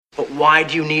Why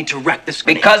do you need to wreck this?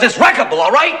 Because it's wreckable,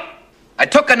 all right? I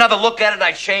took another look at it and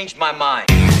I changed my mind.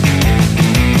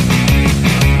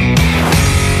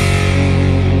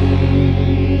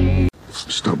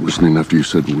 Stop listening after you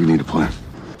said we need a plan.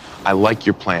 I like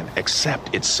your plan,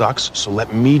 except it sucks, so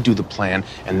let me do the plan,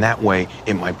 and that way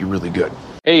it might be really good.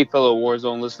 Hey, fellow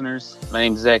WarZone listeners. My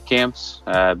name's Zach Camps.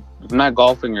 If I'm not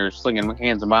golfing or slinging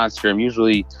hands of monster, I'm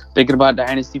usually thinking about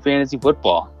Dynasty Fantasy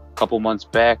Football. A couple months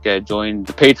back, I joined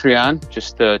the Patreon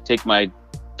just to take my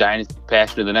Dynasty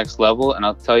passion to the next level, and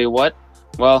I'll tell you what,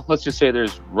 well, let's just say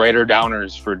there's writer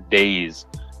downers for days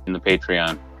in the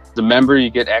Patreon. As a member,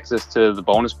 you get access to the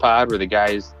bonus pod where the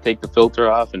guys take the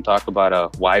filter off and talk about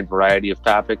a wide variety of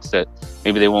topics that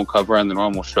maybe they won't cover on the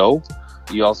normal show.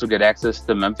 You also get access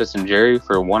to Memphis and Jerry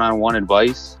for one-on-one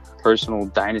advice, personal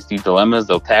Dynasty dilemmas.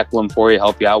 They'll tackle them for you,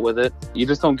 help you out with it. You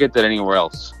just don't get that anywhere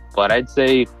else. But I'd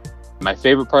say my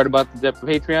favorite part about the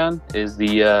Patreon is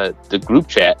the group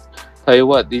chat. Tell you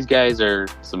what, these guys are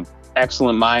some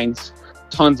excellent minds.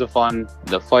 Tons of fun.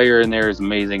 The fire in there is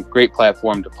amazing. Great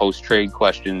platform to post trade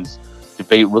questions,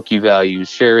 debate rookie values,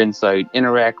 share insight,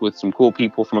 interact with some cool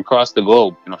people from across the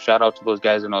globe. Shout out to those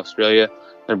guys in Australia.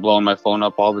 They're blowing my phone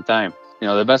up all the time.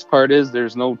 The best part is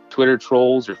there's no Twitter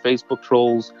trolls or Facebook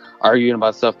trolls arguing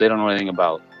about stuff they don't know anything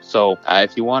about. So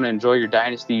if you want to enjoy your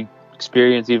Dynasty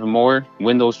experience even more,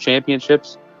 win those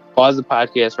championships, pause the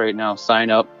podcast right now, sign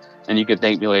up, and you can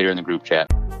thank me later in the group chat.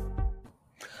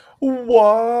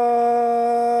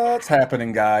 What's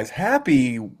happening, guys?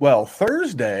 Happy,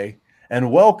 Thursday,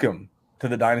 and welcome to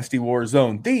the Dynasty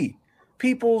WarZone, the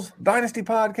People's Dynasty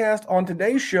podcast. On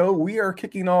today's show, we are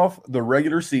kicking off the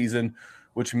regular season,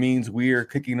 which means we are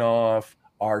kicking off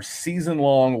our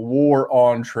season-long war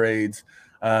on trades.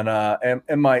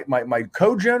 And my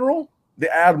co-general,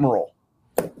 the admiral,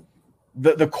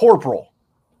 the corporal,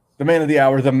 the man of the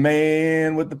hour, the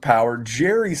man with the power,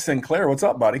 Jerry Sinclair. What's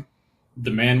up, buddy?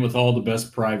 The man with all the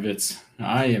best privates.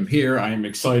 I am here. I am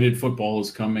excited. Football is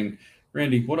coming.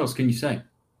 Randy, what else can you say?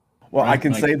 Well, right? I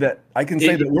can say that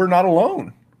we're not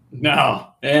alone. No,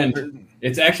 and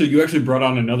it's actually you actually brought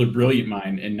on another brilliant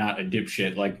mind and not a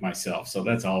dipshit like myself. So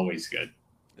that's always good.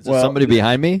 Is there somebody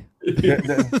behind me?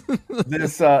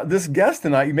 This guest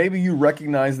tonight, maybe you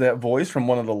recognize that voice from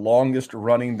one of the longest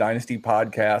running Dynasty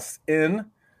podcasts in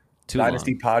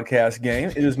Dynasty podcast game.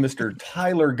 It is Mr.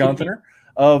 Tyler Guenthner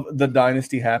of the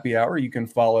Dynasty Happy Hour. You can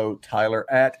follow Tyler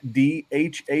at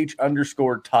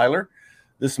DHH_Tyler.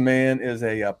 This man is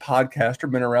a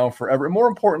podcaster, been around forever. And more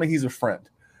importantly, he's a friend.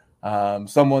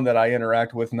 Someone that I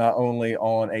interact with not only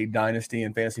on a Dynasty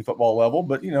and fantasy football level,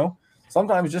 but,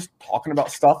 sometimes just talking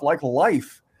about stuff like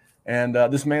life. And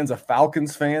this man's a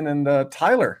Falcons fan. And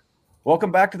Tyler,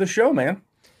 welcome back to the show, man.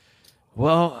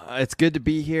 Well, it's good to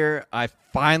be here. I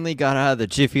finally got out of the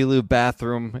Jiffy Lube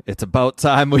bathroom. It's about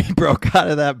time we broke out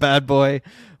of that bad boy.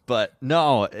 But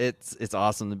no, it's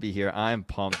awesome to be here. I'm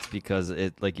pumped because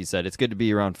like you said, it's good to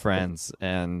be around friends.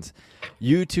 And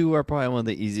you two are probably one of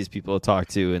the easiest people to talk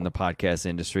to in the podcast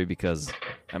industry because,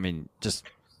 just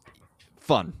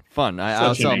fun. I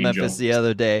was telling Memphis the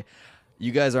other day,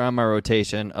 you guys are on my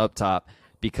rotation up top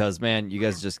because, man, you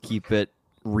guys just keep it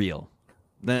real.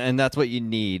 And that's what you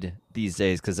need these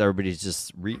days because everybody's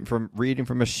just reading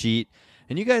from a sheet,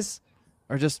 and you guys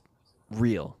are just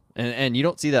real. And you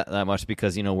don't see that much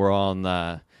because we're all in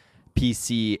the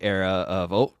PC era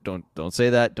of don't say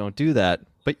that, don't do that.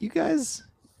 But you guys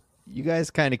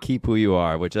kind of keep who you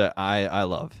are, which I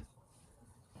love.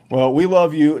 Well, we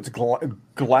love you. It's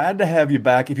glad to have you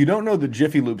back. If you don't know the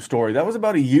Jiffy Lube story, that was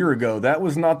about a year ago. That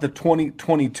was not the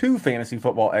 2022 Fantasy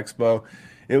Football Expo.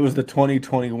 It was the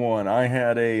 2021. I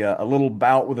had a little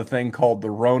bout with a thing called the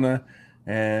Rona,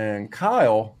 and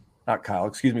Tyler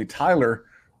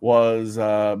was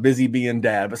busy being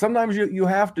dad. But sometimes you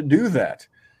have to do that.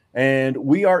 And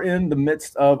we are in the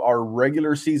midst of our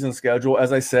regular season schedule.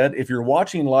 As I said, if you're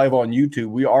watching live on YouTube,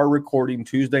 we are recording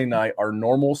Tuesday night, our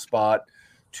normal spot,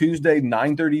 Tuesday,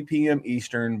 9:30 p.m.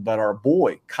 Eastern. But our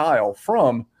boy, Kyle,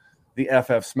 from the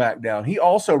FF SmackDown, he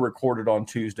also recorded on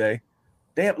Tuesday.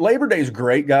 Damn, Labor Day is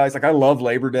great, guys. I love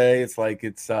Labor Day. It's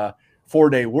it's a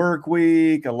 4-day work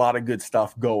week, a lot of good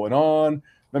stuff going on.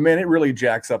 But, man, it really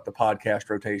jacks up the podcast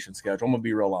rotation schedule. I'm going to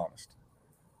be real honest.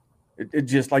 It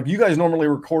just, you guys normally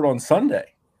record on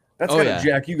Sunday. That's going to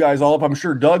jack you guys all up. I'm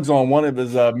sure Doug's on one of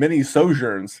his mini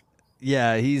sojourns.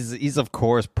 Yeah, he's, of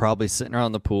course, probably sitting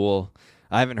around the pool.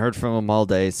 I haven't heard from him all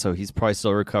day, so he's probably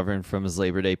still recovering from his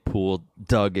Labor Day pool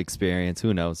Doug experience.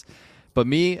 Who knows? But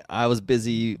me, I was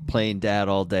busy playing dad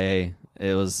all day.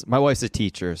 My wife's a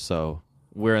teacher, so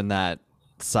we're in that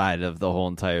side of the whole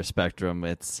entire spectrum.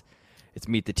 It's it's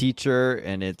Meet the Teacher,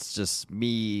 and it's just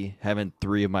me having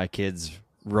 3 of my kids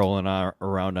rolling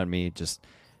around on me, just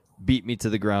beat me to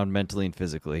the ground mentally and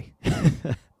physically.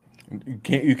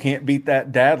 You can't beat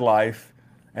that dad life.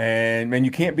 And man,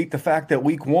 you can't beat the fact that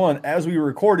week 1, as we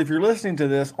record, if you're listening to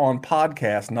this on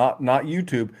podcast, not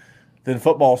YouTube, then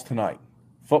football's tonight.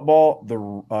 Football,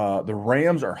 the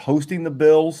Rams are hosting the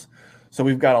Bills. So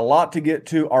we've got a lot to get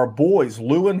to. Our boys,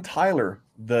 Lou and Tyler,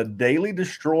 the Daily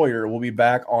Destroyer, will be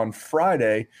back on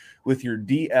Friday with your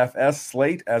DFS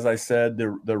slate. As I said,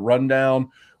 the rundown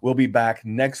will be back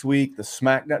next week. The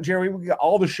SmackDown, Jerry,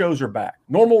 all the shows are back.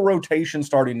 Normal rotation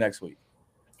starting next week.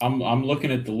 I'm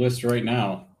looking at the list right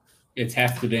now. It's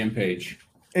half the damn page.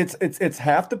 It's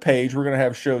half the page. We're going to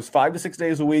have shows 5 to 6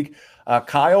 days a week.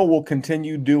 Kyle will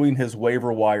continue doing his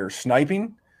waiver wire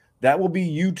sniping. That will be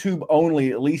YouTube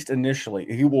only, at least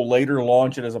initially. He will later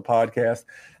launch it as a podcast,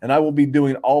 and I will be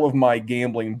doing all of my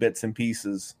gambling bits and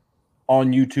pieces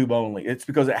on YouTube only. It's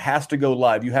because it has to go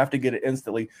live. You have to get it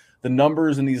instantly. The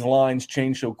numbers and these lines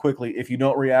change so quickly. If you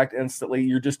don't react instantly,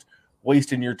 you're just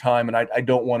wasting your time, and I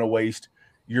don't want to waste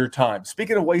your time.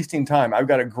 Speaking of wasting time, I've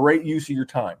got a great use of your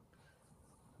time.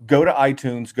 Go to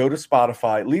iTunes, go to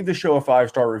Spotify, leave the show a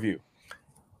 5-star review.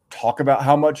 Talk about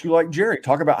how much you like Jerry.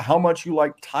 Talk about how much you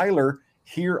like Tyler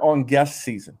here on guest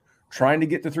season. Trying to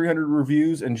get to 300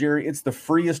 reviews, and Jerry, it's the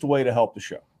freest way to help the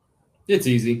show. It's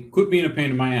easy. Quit being a pain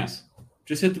in my ass.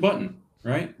 Just hit the button,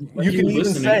 right? You can even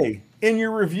say in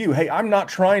your review, hey, I'm not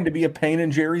trying to be a pain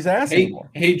in Jerry's ass anymore.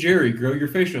 Hey, Jerry, grow your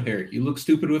facial hair. You look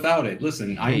stupid without it.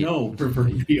 Listen, I know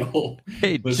proverbial.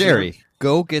 Hey, Jerry,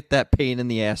 go get that pain in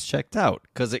the ass checked out,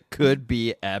 because it could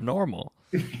be abnormal.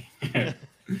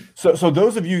 So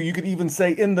those of you, you could even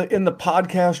say in the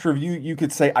podcast review, you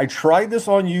could say, I tried this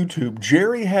on YouTube.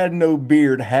 Jerry had no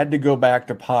beard, had to go back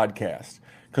to podcast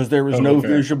because there was no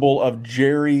visual of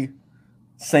Jerry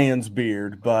sans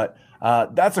beard. But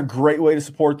that's a great way to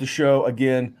support the show.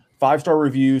 Again, 5-star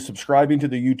review, subscribing to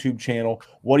the YouTube channel.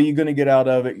 What are you going to get out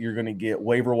of it? You're going to get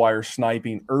waiver wire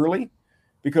sniping early,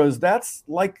 because that's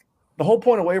like the whole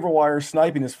point of waiver wire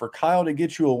sniping is for Kyle to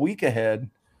get you a week ahead.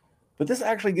 But this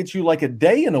actually gets you like a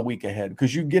day and a week ahead,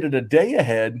 because you get it a day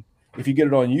ahead if you get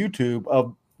it on YouTube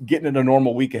of getting it a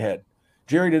normal week ahead.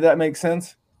 Jerry, did that make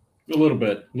sense? A little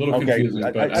bit. A little confusing.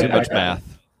 But too much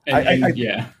math.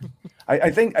 Yeah. I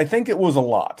think it was a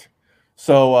lot.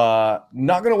 So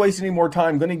not going to waste any more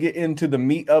time. Going to get into the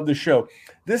meat of the show.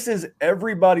 This is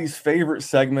everybody's favorite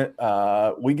segment.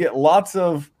 We get lots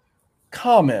of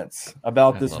comments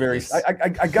about this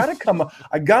I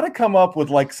gotta come up with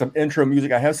like some intro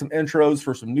music. I have some intros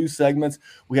for some new segments.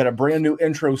 We had a brand new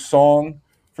intro song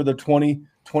for the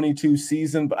 2022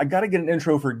 season, but I gotta get an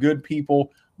intro for good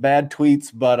people, bad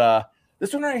tweets. But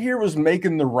this one right here was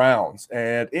making the rounds,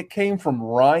 and it came from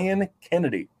Ryan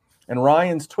Kennedy, and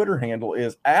Ryan's Twitter handle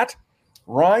is at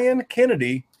Ryan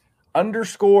Kennedy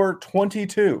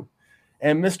 _22.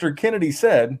 And Mr. Kennedy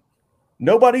said,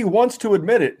 nobody wants to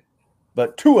admit it,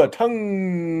 but Tua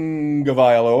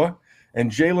Tagovailoa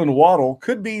and Jalen Waddle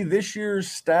could be this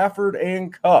year's Stafford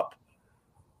and Cup.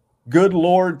 Good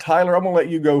Lord, Tyler, I'm going to let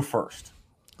you go first.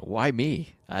 Why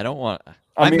me? I don't want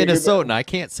 – I'm Minnesotan. I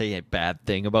can't say a bad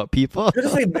thing about people.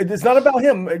 It's not about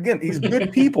him. Again, he's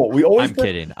good people. We always I'm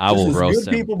kidding. I will roast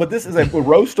him. People, but this is a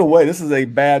roast away. This is a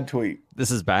bad tweet.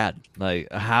 This is bad. Like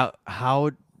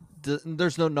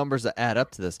there's no numbers that add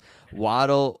up to this.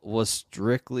 Waddle was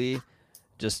strictly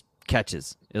just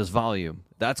catches. It was volume.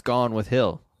 That's gone with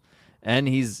Hill. And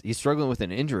he's struggling with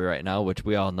an injury right now, which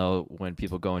we all know when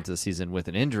people go into the season with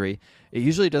an injury, it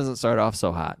usually doesn't start off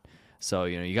so hot. So,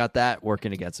 you got that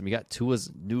working against him. You got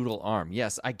Tua's noodle arm.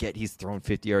 Yes, I get he's thrown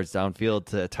 50 yards downfield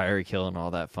to Tyreek Hill and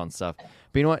all that fun stuff. But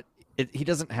you know what? He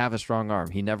doesn't have a strong arm.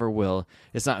 He never will.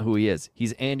 It's not who he is.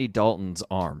 He's Andy Dalton's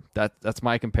arm. That's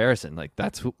my comparison. Like,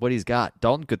 that's what he's got.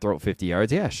 Dalton could throw 50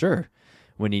 yards. Yeah, sure.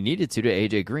 When he needed to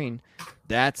A.J. Green,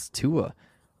 that's Tua.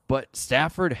 But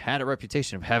Stafford had a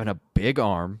reputation of having a big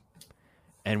arm,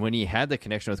 and when he had the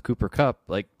connection with Cooper Kupp,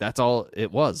 like, that's all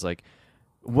it was. Like,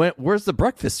 where's the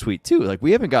breakfast tweet, too? Like,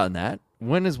 we haven't gotten that.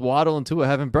 When is Waddle and Tua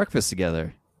having breakfast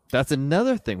together? That's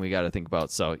another thing we got to think about.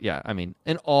 So, yeah, I mean,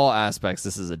 in all aspects,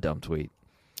 this is a dumb tweet.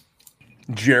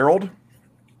 Gerald?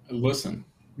 Listen,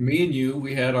 me and you,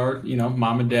 we had our,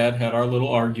 mom and dad had our little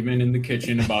argument in the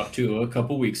kitchen about Tua a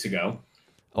couple weeks ago.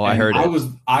 Oh, I heard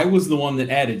it. I was the one that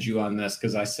added you on this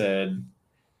because I said,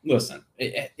 listen,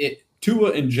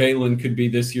 Tua and Jalen could be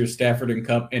this year's Stafford and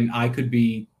Cup, and I could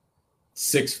be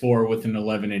 6'4" with an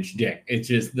 11-inch dick. It's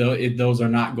just those are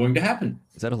not going to happen.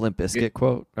 Is that a Limp Bizkit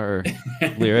quote or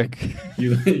lyric?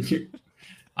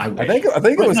 I I think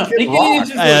it was Kid Rock.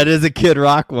 It is a Kid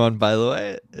Rock one, by the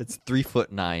way. It's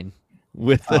 3'9"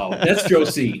 with. That's Joe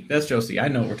C. That's Joe C. I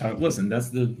know what we're talking. Listen, that's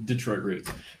the Detroit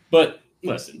roots. But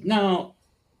listen, no,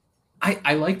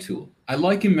 I like Tua. I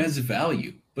like him as a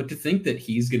value. But to think that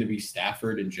he's going to be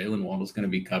Stafford and Jalen Waddle's going to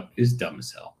be Cup is dumb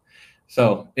as hell.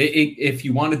 So if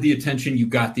you wanted the attention, you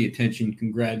got the attention.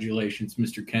 Congratulations,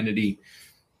 Mr. Kennedy.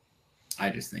 I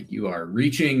just think you are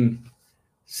reaching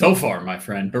so far, my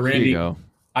friend. But Randy, you go.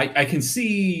 I can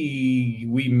see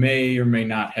we may or may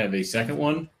not have a second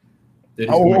one. We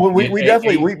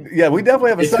definitely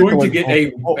have a second one. It's going to get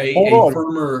a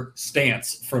firmer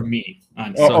stance from me.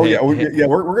 We're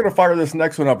going to fire this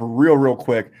next one up real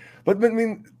quick. But I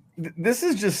mean, this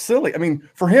is just silly. I mean,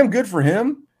 for him, good for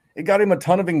him. It got him a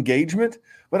ton of engagement.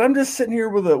 But I'm just sitting here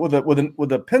with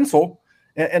a pencil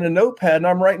and a notepad, and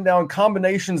I'm writing down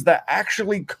combinations that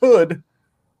actually could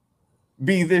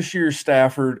be this year's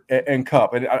Stafford and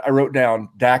Cup. And I wrote down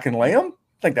Dak and Lamb.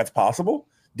 I think that's possible.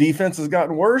 Defense has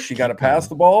gotten worse. You got to pass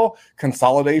the ball.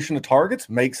 Consolidation of targets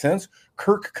makes sense.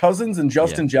 Kirk Cousins and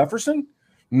Justin Jefferson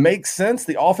makes sense.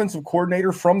 The offensive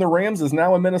coordinator from the Rams is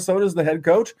now in Minnesota as the head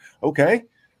coach. Okay.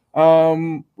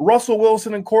 Russell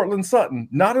Wilson and Cortland Sutton,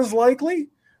 not as likely,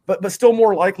 but still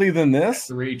more likely than this.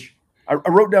 The reach. I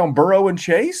wrote down Burrow and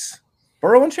Chase.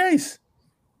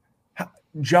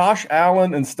 Josh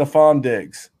Allen and Stephon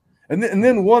Diggs. And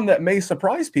then one that may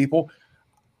surprise people,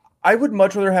 I would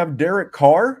much rather have Derek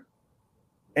Carr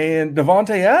and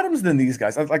Devontae Adams than these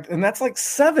guys. And that's like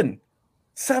seven.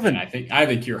 And I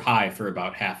think you're high for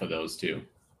about half of those too.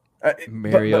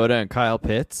 Mariota and Kyle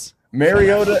Pitts.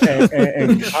 Mariota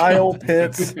and Kyle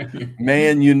Pitts,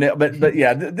 man, you know. But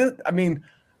yeah, I mean,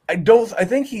 I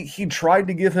think he tried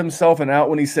to give himself an out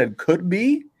when he said could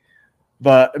be.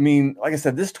 But I mean, like I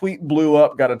said, this tweet blew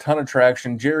up, got a ton of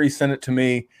traction. Jerry sent it to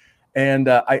me. And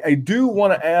I do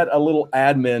want to add a little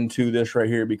admin to this right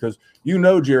here because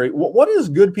Jerry, what is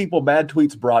Good People Bad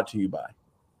Tweets brought to you by?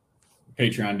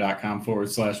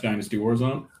 Patreon.com/Dynasty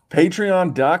Warzone.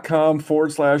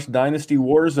 Patreon.com/Dynasty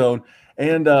Warzone.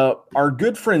 And our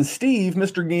good friend Steve,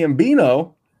 Mr.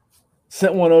 Gambino,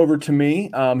 sent one over to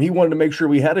me. He wanted to make sure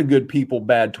we had a Good People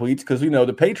Bad Tweets because,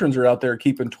 the patrons are out there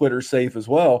keeping Twitter safe as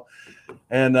well.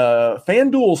 And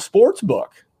FanDuel Sportsbook.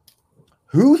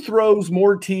 Who throws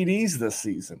more TDs this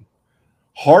season?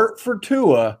 Heart for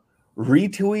Tua,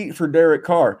 retweet for Derek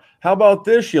Carr. How about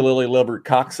this, you lily-livered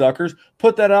cocksuckers?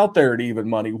 Put that out there at even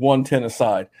money, 110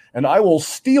 aside. And I will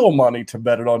steal money to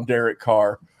bet it on Derek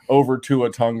Carr over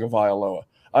Tua Tagovailoa.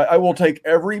 I will take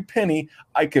every penny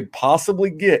I could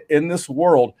possibly get in this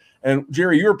world. And,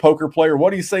 Jerry, you're a poker player.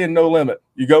 What are you saying, no limit?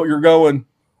 You're going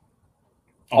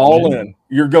all in.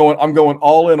 I'm going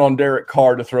all in on Derek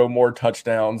Carr to throw more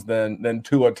touchdowns than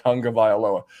Tua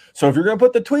Tagovailoa. So if you're going to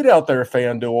put the tweet out there,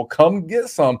 FanDuel, come get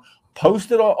some.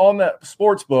 Post it on that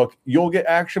sports book. You'll get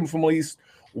action from at least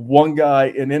one guy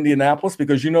in Indianapolis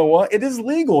because you know what? It is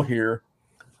legal here.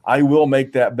 I will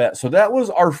make that bet. So that was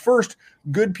our first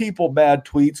Good People Bad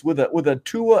Tweets with a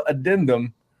Tua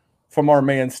addendum from our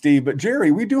man Steve. But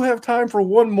Jerry, we do have time for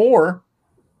one more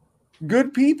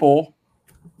Good People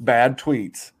Bad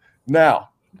Tweets. Now,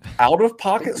 Out of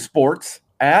Pocket Sports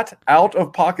at Out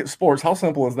of Pocket Sports. How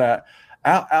simple is that?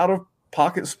 Out of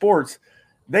Pocket Sports.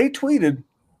 They tweeted,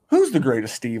 "Who's the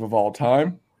greatest Steve of all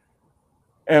time?"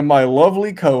 And my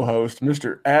lovely co-host,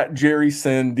 Mr.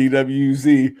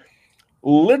 @JerrySen_DWZ,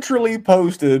 literally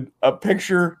posted a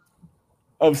picture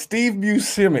of Steve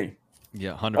Buscemi.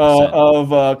 Yeah, 100%.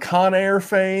 Of Con Air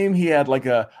fame. He had like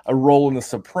a role in The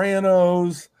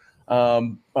Sopranos,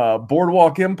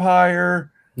 Boardwalk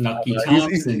Empire. Nucky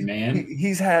Thompson, man.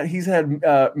 He's had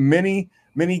many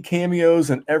cameos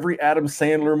in every Adam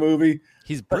Sandler movie.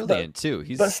 He's brilliant too.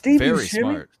 He's Steve very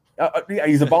Buscemi, smart.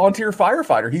 He's a volunteer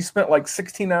firefighter. He spent like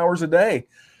 16 hours a day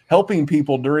helping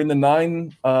people during the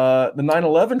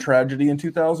 9/11 tragedy in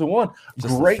 2001.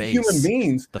 Just great human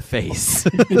beings. The face.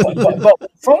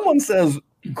 but someone says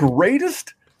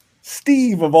greatest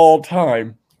Steve of all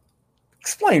time.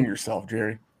 Explain yourself,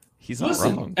 Jerry. He's not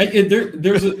wrong.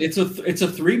 It's a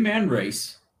three-man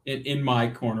race in my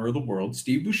corner of the world.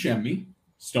 Steve Buscemi,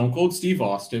 Stone Cold Steve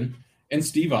Austin, and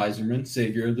Steve Yzerman,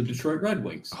 savior of the Detroit Red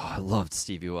Wings. Oh, I loved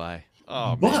Stevie Y.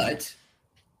 Oh, but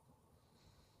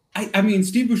I mean,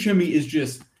 Steve Buscemi is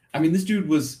just. I mean, this dude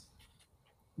was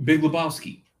Big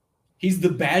Lebowski. He's the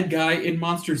bad guy in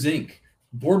Monsters Inc.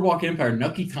 Boardwalk Empire.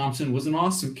 Nucky Thompson was an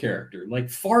awesome character, like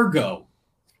Fargo.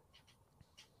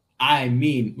 I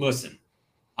mean, listen.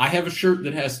 I have a shirt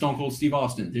that has Stone Cold Steve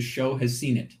Austin. This show has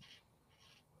seen it.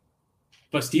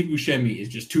 But Steve Buscemi is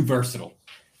just too versatile.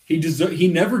 He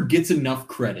never gets enough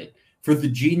credit for the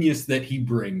genius that he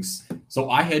brings. So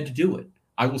I had to do it.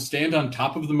 I will stand on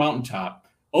top of the mountaintop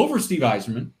over Steve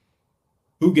Yzerman,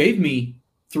 who gave me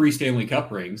 3 Stanley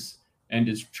Cup rings and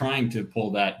is trying to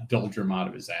pull that doldrum out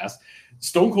of his ass.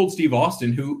 Stone Cold Steve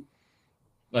Austin, who,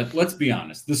 let's be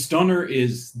honest, the Stunner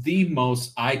is the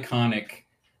most iconic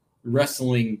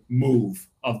wrestling move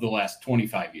of the last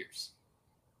 25 years.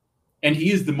 And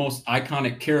he is the most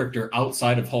iconic character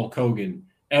outside of Hulk Hogan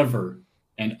ever.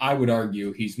 And I would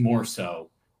argue he's more so,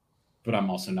 but I'm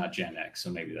also not Gen X, so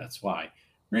maybe that's why.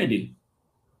 Randy,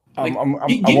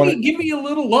 give me a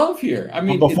little love here. I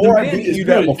mean, before I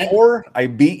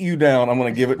beat you down, I'm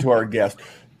going to give it to our guest.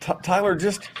 Tyler,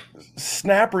 just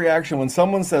snap reaction when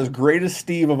someone says greatest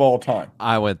Steve of all time.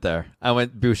 I went there. I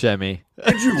went Buscemi.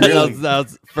 Did you really? that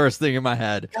was first thing in my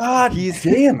head. God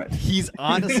damn it. He's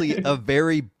honestly a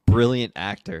very brilliant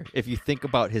actor if you think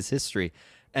about his history.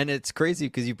 And it's crazy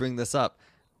because you bring this up.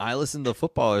 I listened to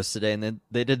footballers today, and then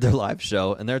they did their live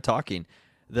show, and they're talking.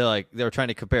 They were trying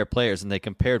to compare players, and they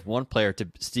compared one player to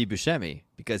Steve Buscemi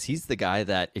because he's the guy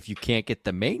that if you can't get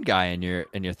the main guy in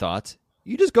your thoughts,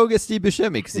 you just go get Steve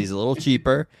Buscemi because he's a little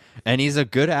cheaper and he's a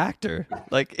good actor.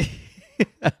 Like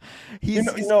he's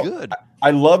good.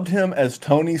 I loved him as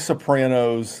Tony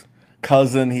Soprano's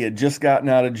cousin. He had just gotten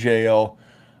out of jail.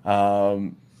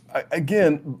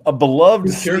 Again, a beloved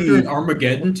his character Steve. in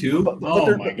Armageddon too.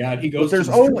 Oh my God, he goes to the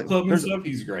strip club and stuff.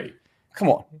 He's great. Come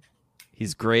on.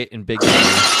 He's great in Big.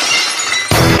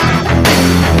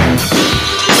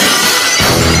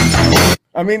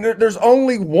 I mean, there's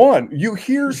only one. You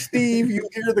hear Steve, you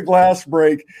hear the glass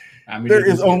break. I mean, there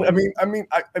is only. I mean,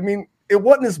 it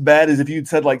wasn't as bad as if you'd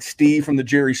said like Steve from the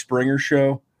Jerry Springer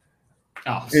Show.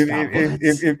 Oh,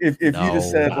 if you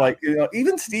just said like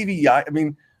even Stevie. I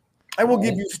mean, I will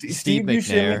give you Steve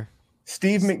McNair,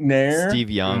 Steve McNair,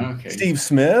 Steve Young, okay. Steve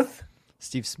Smith.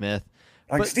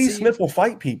 Like Steve Smith will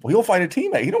fight people. He'll fight a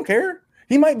teammate. He don't care.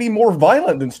 He might be more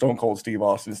violent than Stone Cold Steve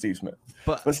Austin, Steve Smith.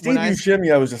 But Steve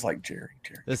Buscemi, I was just like, Jerry.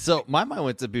 So my mind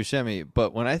went to Buscemi,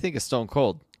 but when I think of Stone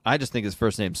Cold, I just think his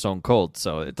first name's Stone Cold,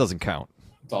 so it doesn't count.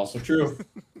 It's also true.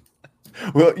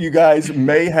 Well, you guys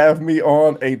may have me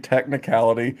on a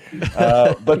technicality,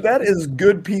 but that is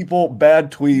Good People,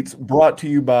 Bad Tweets brought to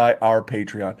you by our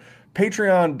Patreon.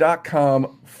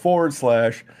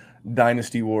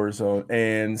 Patreon.com/Dynasty WarZone,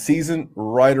 and season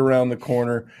right around the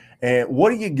corner. And what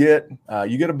do you get?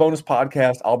 You get a bonus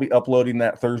podcast. I'll be uploading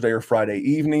that Thursday or Friday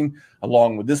evening,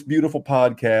 along with this beautiful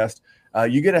podcast.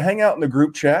 You get to hang out in the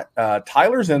group chat.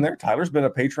 Tyler's in there. Tyler's been a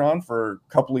patron for a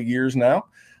couple of years now,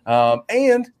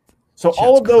 and so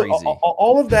all of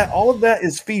that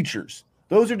is features.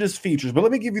 Those are just features. But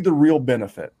let me give you the real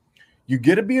benefit. You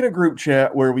get to be in a group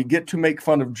chat where we get to make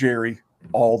fun of Jerry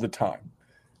all the time.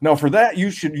 Now, for that,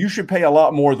 you should pay a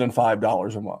lot more than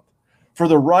 $5 a month. For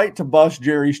the right to bust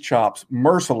Jerry's chops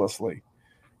mercilessly,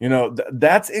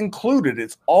 that's included.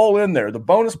 It's all in there. The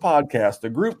bonus podcast, the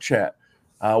group chat,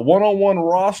 one-on-one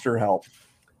roster help,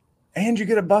 and you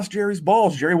get to bust Jerry's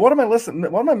balls. Jerry, what am I missing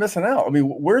out? I mean,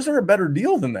 where's there a better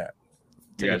deal than that?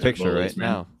 Take a picture right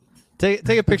now. Take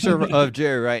a picture of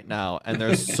Jerry right now, and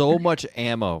there's so much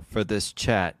ammo for this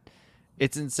chat.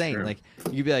 It's insane. Sure. Like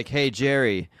you'd be like, "Hey,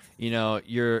 Jerry,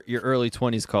 your early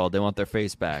 20s called. They want their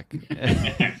face back."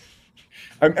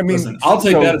 I mean, listen, I'll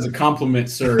take that as a compliment,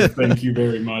 sir. Thank you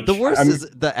very much. The worst is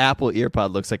the Apple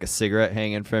EarPod looks like a cigarette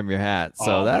hanging from your hat.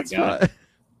 So that's what.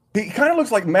 He kind of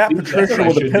looks like Matt Patricia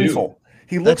with a pencil.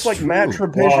 He looks like Matt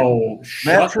Patricia.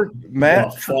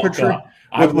 Matt Patricia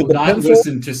with the pencil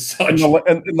listen to such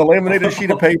and the laminated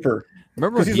sheet of paper.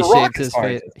 Remember when he shaved his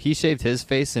face? He shaved his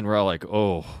face, and we're all like,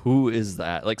 "Oh, who is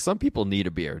that?" Like some people need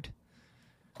a beard.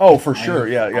 Oh, for sure,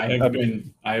 yeah.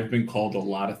 I have been called a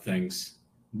lot of things.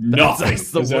 Nothing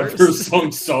has ever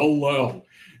sunk so low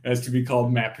as to be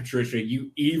called Matt Patricia.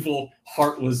 You evil,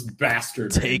 heartless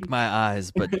bastard. Take my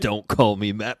eyes, but don't call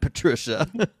me Matt Patricia.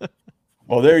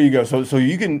 Well, there you go. So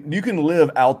you can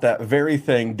live out that very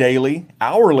thing daily,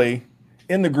 hourly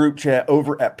in the group chat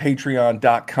over at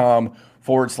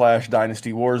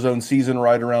patreon.com/Dynasty WarZone. Season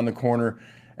right around the corner.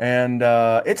 And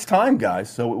it's time, guys.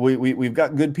 So we've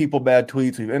got Good People, Bad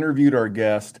Tweets. We've interviewed our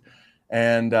guest.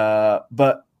 And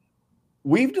but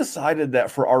we've decided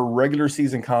that for our regular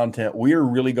season content, we are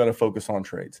really going to focus on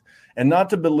trades. And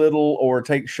not to belittle or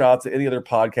take shots at any other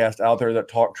podcast out there that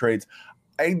talk trades.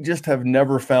 I just have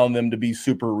never found them to be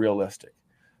super realistic.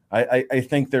 I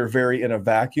think they're very in a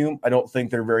vacuum. I don't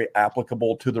think they're very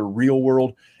applicable to the real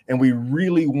world. And we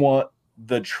really want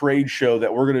the trade show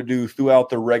that we're going to do throughout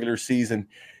the regular season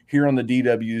here on the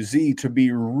DWZ to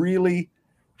be really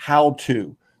how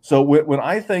to. So when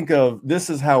I think of this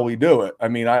is how we do it, I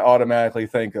mean, I automatically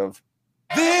think of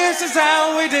This is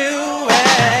how we do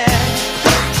it.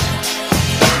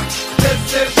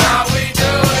 This is how we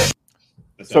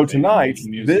do it. So tonight,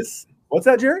 what's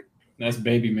that, Jerry? That's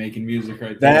baby making music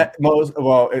right there.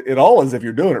 It all is if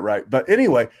you're doing it right. But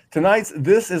anyway, tonight's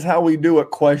This Is How We Do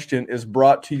It question is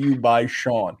brought to you by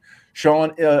Sean.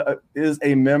 Sean is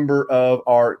a member of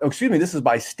this is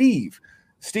by Steve.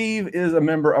 Steve is a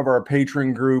member of our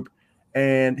Patreon group,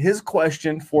 and his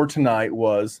question for tonight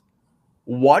was,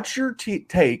 what's your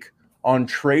take on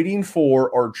trading for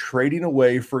or trading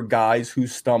away for guys who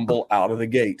stumble out of the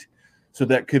gate? So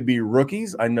that could be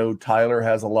rookies. I know Tyler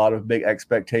has a lot of big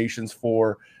expectations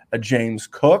for a James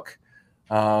Cook.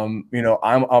 I'm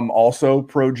also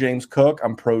pro James Cook.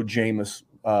 I'm pro Jameis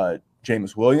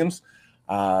Williams.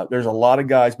 There's a lot of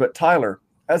guys, but Tyler,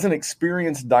 as an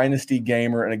experienced Dynasty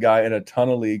gamer and a guy in a ton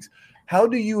of leagues, how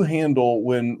do you handle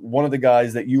when one of the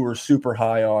guys that you were super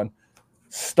high on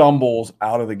stumbles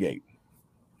out of the gate?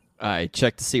 I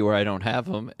check to see where I don't have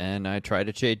them, and I try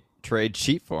to trade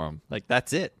cheap for them. Like,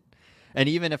 that's it. And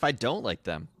even if I don't like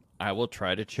them, I will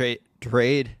try to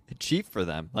trade cheap for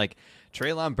them. Like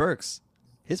Treylon Burks,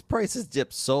 his price has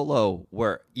dipped so low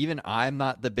where even I'm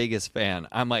not the biggest fan.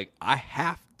 I'm like, I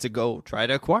have to go try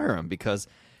to acquire him because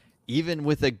even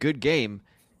with a good game,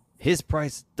 his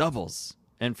price doubles.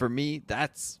 And for me,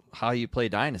 that's how you play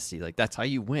Dynasty. Like, that's how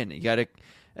you win. You got to,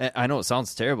 I know it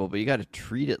sounds terrible, but you got to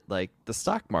treat it like the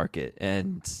stock market.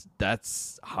 And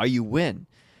that's how you win.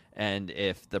 And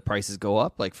if the prices go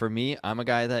up, like for me, I'm a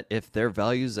guy that if their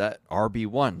value's at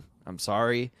RB1, I'm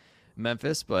sorry,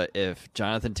 Memphis, but if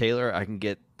Jonathan Taylor, I can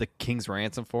get the king's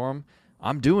ransom for him,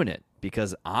 I'm doing it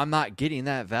because I'm not getting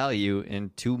that value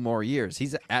in 2 more years.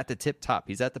 He's at the tip top.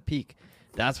 He's at the peak.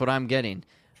 That's what I'm getting.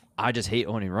 I just hate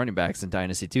owning running backs in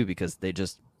Dynasty too because they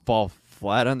just fall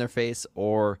flat on their face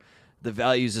or the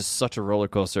value is just such a roller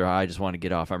coaster. I just want to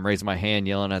get off. I'm raising my hand,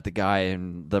 yelling at the guy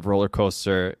in the roller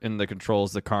coaster in the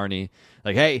controls, the carny,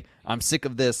 like, "Hey, I'm sick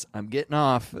of this. I'm getting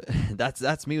off."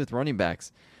 That's me with running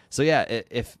backs. So yeah,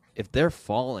 if they're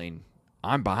falling,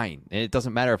 I'm buying. And it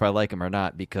doesn't matter if I like them or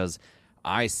not because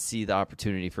I see the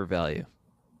opportunity for value.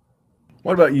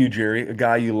 What about you, Jerry? A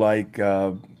guy you like?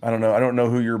 I don't know. I don't know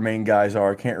who your main guys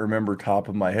are. I can't remember top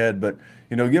of my head, but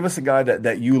give us a guy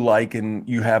that you like and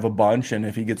you have a bunch. And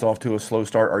if he gets off to a slow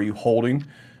start, are you holding?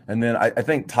 And then I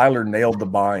think Tyler nailed the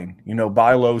buying.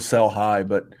 Buy low, sell high.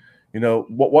 But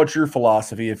what's your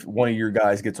philosophy if one of your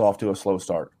guys gets off to a slow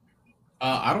start?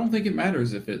 I don't think it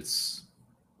matters if it's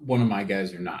one of my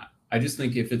guys or not. I just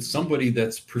think if it's somebody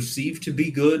that's perceived to be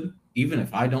good, even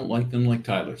if I don't like them, like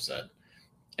Tyler said.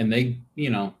 And they,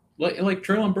 like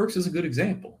Treylon Burks is a good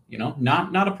example,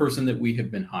 not a person that we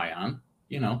have been high on,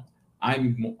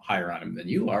 I'm higher on him than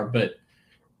you are, but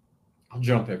I'll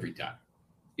jump every time.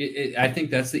 I think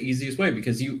that's the easiest way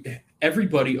because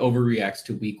everybody overreacts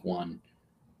to week 1.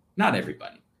 Not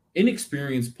everybody.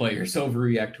 Inexperienced players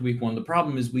overreact to week 1. The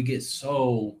problem is we get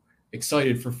so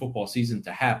excited for football season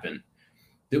to happen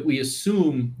that we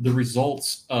assume the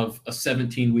results of a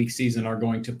 17-week season are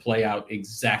going to play out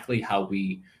exactly how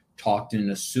we talked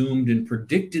and assumed and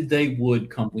predicted they would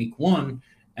come week 1,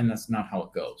 and that's not how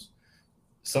it goes.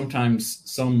 Sometimes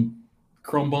some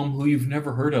chrome bum who you've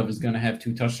never heard of is going to have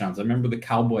 2 touchdowns. I remember the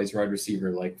Cowboys wide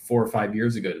receiver like 4 or 5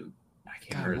 years ago. I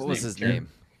can't remember his name. What was his name?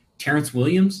 Terrence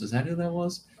Williams? Is that who that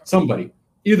was? Somebody.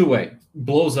 Either way,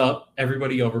 blows up.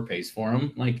 Everybody overpays for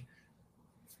him. Like,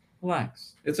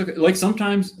 relax. It's okay. Like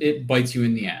sometimes it bites you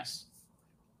in the ass.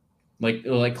 Like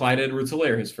Clyde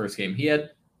Edwards-Helaire, his first game. He had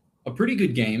a pretty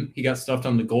good game. He got stuffed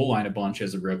on the goal line a bunch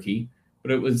as a rookie, but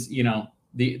it was,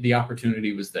 the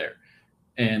opportunity was there.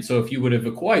 And so if you would have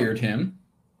acquired him,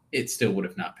 it still would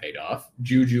have not paid off.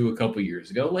 Juju a couple years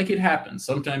ago, like it happens.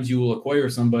 Sometimes you will acquire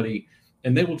somebody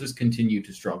and they will just continue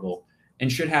to struggle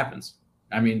and shit happens.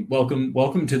 I mean,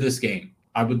 welcome to this game.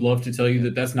 I would love to tell you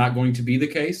that that's not going to be the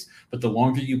case, but the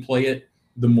longer you play it,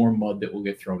 the more mud that will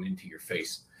get thrown into your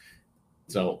face.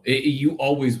 So you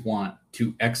always want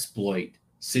to exploit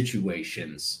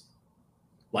situations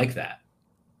like that.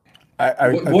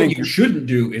 What you shouldn't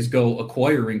do is go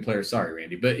acquiring players. Sorry,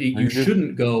 Randy, but you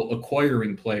shouldn't go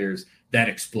acquiring players that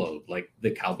explode, like the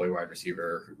Cowboy wide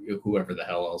receiver or whoever the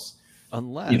hell else.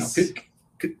 Unless,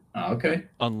 okay.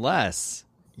 Unless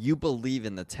you believe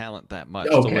in the talent that much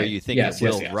to where you think it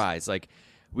will rise. Like,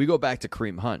 we go back to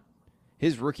Kareem Hunt.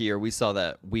 His rookie year, we saw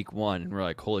that week 1, and we're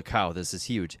like, holy cow, this is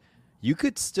huge. You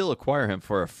could still acquire him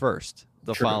for a first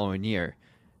the following year,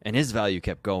 and his value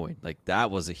kept going. Like,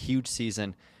 that was a huge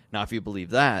season. Now, if you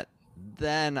believe that,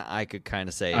 then I could kind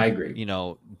of say, I agree.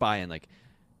 Buy in. Like,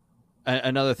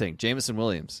 another thing, Jameson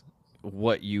Williams,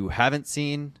 what you haven't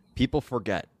seen, people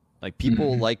forget. Like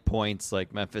people like points.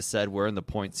 Like Memphis said, we're in the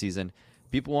point season.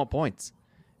 People want points.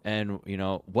 And,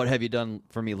 what have you done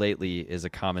for me lately is a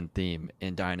common theme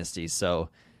in Dynasty. So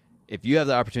if you have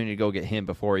the opportunity to go get him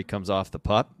before he comes off the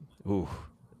pup, ooh,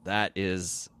 that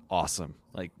is awesome.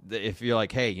 Like if you're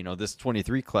like, hey, this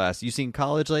 23 class, you seen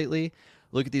college lately?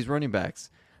 Look at these running backs.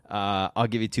 I'll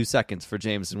give you 2 seconds for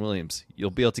Jameson Williams.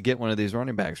 You'll be able to get one of these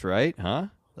running backs, right? Huh?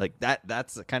 Like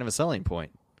that's kind of a selling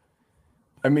point.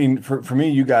 I mean, for me,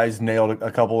 you guys nailed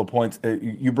a couple of points.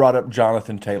 You brought up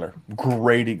Jonathan Taylor.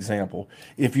 Great example.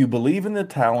 If you believe in the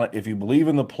talent, if you believe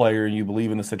in the player, and you believe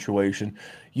in the situation,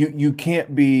 you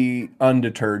can't be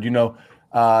undeterred.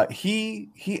 He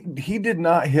did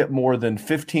not hit more than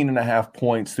 15.5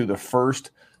 points through the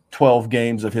first 12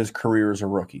 games of his career as a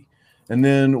rookie. And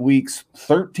then weeks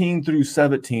 13 through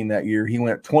 17 that year, he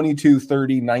went 22,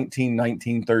 30, 19,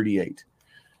 19, 38.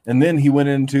 And then he went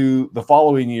into the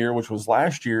following year, which was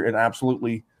last year, and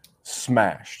absolutely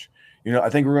smashed. I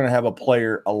think we're going to have a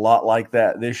player a lot like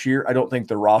that this year. I don't think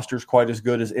the roster's quite as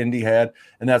good as Indy had,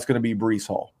 and that's going to be Breece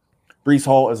Hall. Breece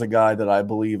Hall is a guy that I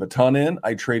believe a ton in.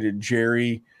 I traded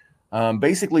Jerry,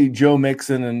 basically Joe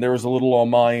Mixon, and there was a little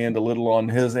on my end, a little on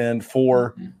his end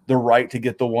for the right to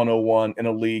get the 101 in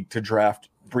a league to draft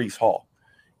Breece Hall.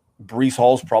 Breece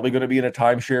Hall's probably going to be in a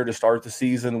timeshare to start the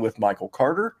season with Michael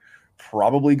Carter.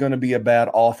 Probably going to be a bad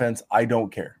offense. I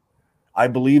don't care. I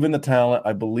believe in the talent.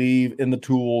 I believe in the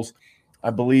tools.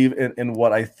 I believe in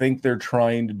what I think they're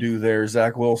trying to do there.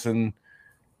 Zach Wilson,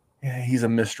 he's a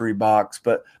mystery box,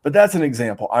 but that's an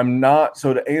example. I'm not,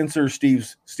 so to answer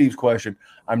Steve's question,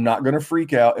 I'm not going to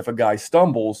freak out if a guy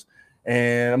stumbles,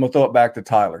 and I'm going to throw it back to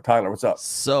Tyler. Tyler, what's up?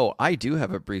 So I do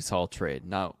have a Breece Hall trade.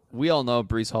 Now, we all know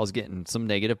Breece Hall's getting some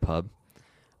negative pub.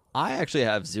 I actually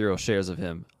have 0 shares of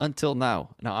him until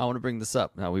now. Now, I want to bring this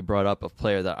up. Now, we brought up a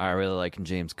player that I really like in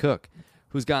James Cook,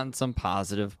 who's gotten some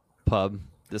positive pub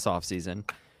this offseason.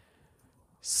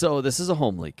 So this is a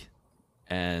home league,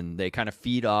 and they kind of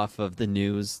feed off of the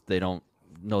news. They don't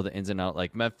know the ins and outs.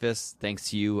 Like Memphis, thanks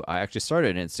to you, I actually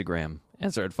started an Instagram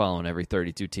and started following every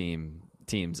 32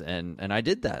 teams, and I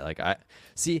did that. Like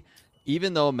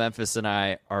even though Memphis and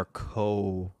I are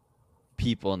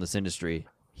co-people in this industry,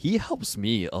 he helps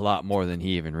me a lot more than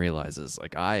he even realizes.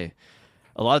 Like a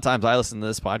lot of times I listen to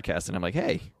this podcast and I'm like,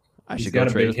 hey, I should go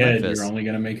trade with Memphis. You're only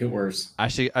going to make it worse. I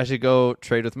should go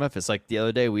trade with Memphis. Like the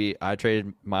other day, I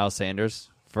traded Miles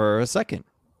Sanders for a second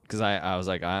because I was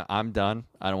like, I'm done.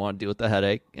 I don't want to deal with the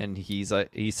headache. And he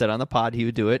said on the pod he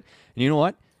would do it. And you know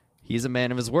what? He's a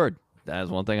man of his word. That is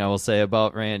one thing I will say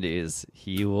about Randy is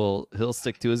he'll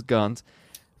stick to his guns.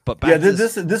 But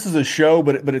this is a show,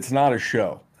 but it's not a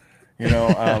show.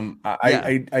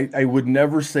 I would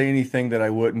never say anything that I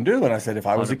wouldn't do. And I said, if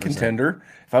I was 100%.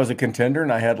 If I was a contender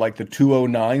and I had like the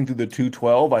 209 through the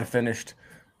 212, I finished,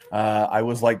 I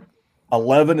was like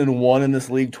 11-1 in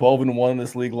this league, 12-1 in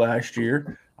this league last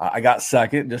year. I got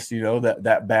second, just,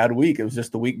 that bad week. It was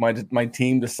just the week my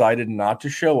team decided not to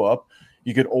show up.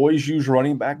 You could always use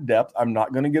running back depth. I'm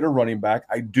not going to get a running back.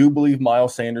 I do believe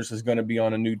Miles Sanders is going to be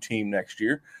on a new team next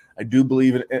year. I do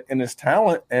believe in his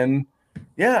talent, and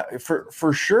yeah,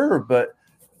 for sure. But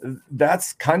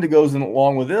that's kind of goes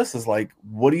along with this is like,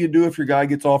 what do you do if your guy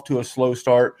gets off to a slow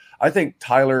start? I think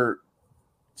Tyler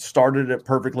started it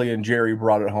perfectly and Jerry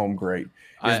brought it home great.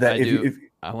 I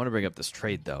want to bring up this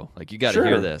trade though. Like you got to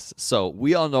hear this. So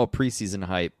we all know preseason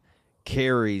hype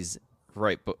carries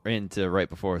right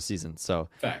before a season. So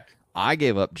fact. I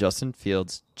gave up Justin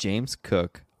Fields, James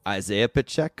Cook, Isaiah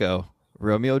Pacheco,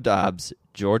 Romeo Dobbs,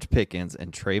 George Pickens,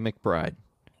 and Trey McBride.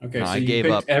 Okay, no, so I you gave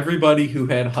picked up everybody who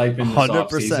had hype in this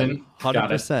 100%.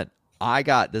 100%. I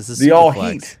got this is the all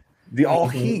flex. heat. The all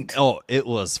heat. Oh, it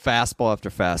was fastball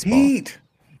after fastball. Heat.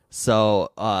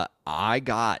 So I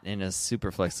got in a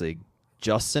super flex league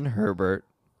Justin Herbert,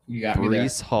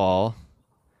 Breece Hall,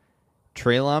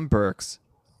 Treylon Burks,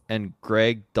 and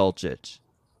Greg Dulcich.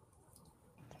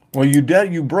 Well,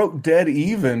 you broke dead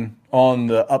even on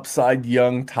the upside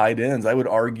young tight ends. I would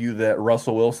argue that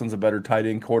Russell Wilson's a better tight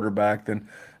end quarterback than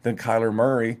Kyler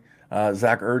Murray.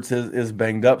 Zach Ertz is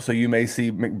banged up, so you may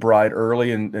see McBride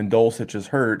early and Dulcich is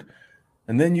hurt.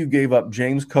 And then you gave up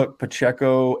James Cook,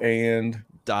 Pacheco, and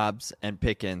Dobbs and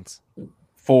Pickens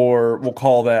we'll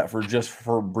call that for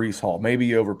Breece Hall. Maybe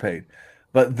you overpaid.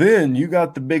 But then you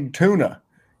got the big tuna.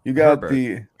 You got Herbert.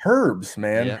 the Herbs,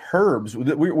 man. Yeah. Herbs.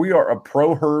 We are a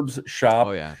pro Herbs shop.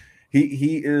 Oh, yeah.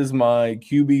 He is my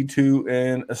QB2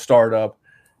 in a startup,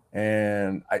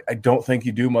 and I don't think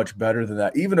you do much better than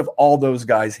that. Even if all those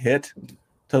guys hit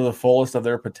to the fullest of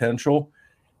their potential,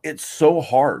 it's so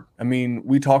hard. I mean,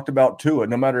 we talked about Tua.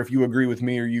 No matter if you agree with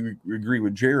me or you agree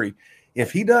with Jerry,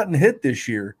 if he doesn't hit this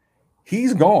year,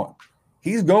 he's gone.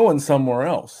 He's going somewhere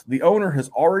else. The owner has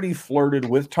already flirted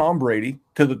with Tom Brady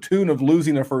to the tune of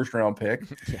losing a first-round pick.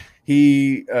 Yeah.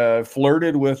 He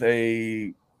flirted with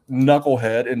a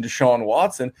knucklehead in Deshaun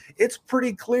Watson. It's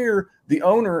pretty clear the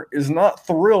owner is not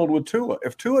thrilled with Tua.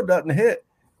 If Tua doesn't hit,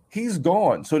 he's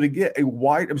gone. So to get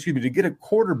a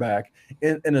quarterback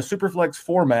in a superflex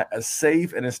format as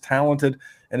safe and as talented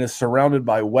and as surrounded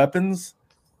by weapons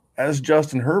as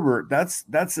Justin Herbert,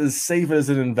 that's as safe as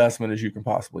an investment as you can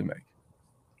possibly make.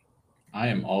 I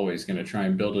am always going to try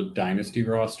and build a dynasty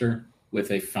roster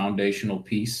with a foundational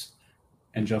piece,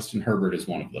 and Justin Herbert is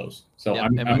one of those. So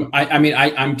Yep.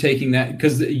 I'm taking that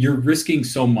because you're risking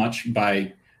so much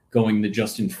by going the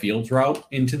Justin Fields route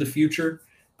into the future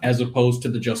as opposed to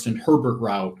the Justin Herbert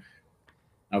route.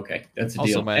 Okay, that's a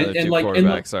Also, deal. my other two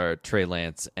quarterbacks are Trey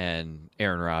Lance and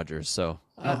Aaron Rodgers. So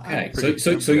okay,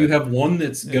 so you have one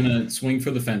that's going to swing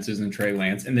for the fences in Trey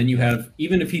Lance, and then you have,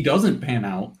 even if he doesn't pan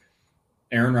out,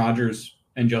 Aaron Rodgers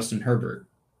and Justin Herbert.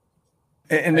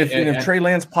 And if Trey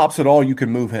Lance pops at all, you can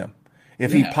move him.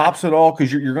 If he pops at all,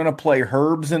 because you're going to play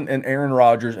Herbs and Aaron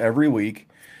Rodgers every week,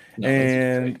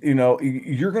 and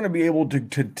you're going to be able to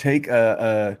take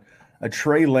a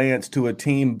Trey Lance to a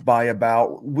team by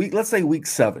about let's say week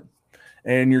 7,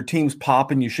 and your team's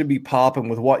popping. You should be popping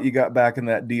with what you got back in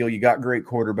that deal. You got great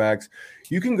quarterbacks.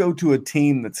 You can go to a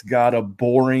team that's got a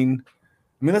boring.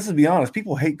 I mean, let's just be honest.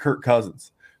 People hate Kirk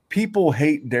Cousins. People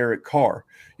hate Derek Carr.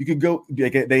 You could go.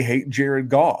 They hate Jared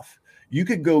Goff. You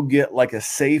could go get like a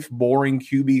safe, boring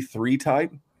QB3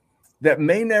 type that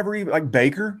may never even, like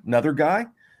Baker, another guy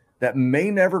that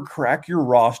may never crack your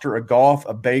roster. A Goff,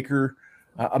 a Baker,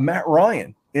 a Matt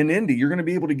Ryan in Indy. You're going to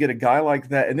be able to get a guy like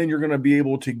that, and then you're going to be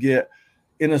able to get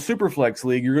in a superflex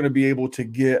league. You're going to be able to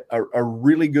get a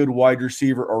really good wide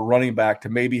receiver or running back to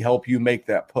maybe help you make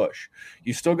that push.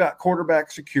 You still got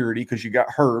quarterback security because you got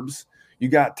Herbs. You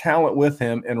got talent with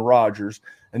him and Rodgers,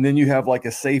 and then you have like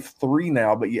a safe 3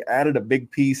 now, but you added a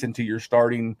big piece into your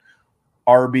starting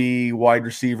RB wide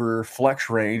receiver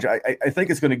flex range. I think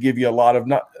it's going to give you a lot of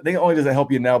I think not only does it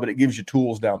help you now, but it gives you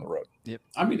tools down the road. Yep.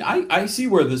 I mean, I see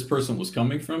where this person was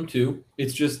coming from too.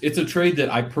 It's a trade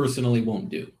that I personally won't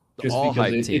do. The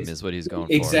all-hype team is what he's going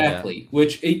for. Exactly. Yeah.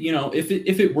 Which,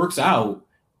 if it works out,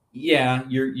 yeah,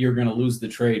 you're going to lose the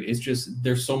trade. It's just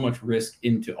there's so much risk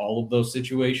into all of those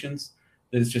situations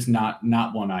that it's just not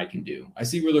one I can do. I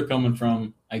see where they're coming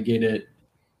from. I get it,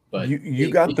 but you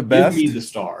got the best. Give me the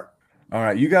star. All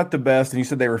right, you got the best, and you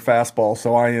said they were fastball,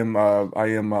 so I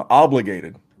am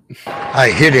obligated. I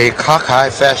hit a cockeye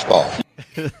fastball,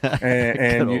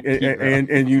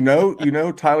 and you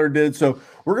know Tyler did. So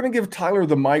we're gonna give Tyler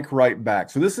the mic right back.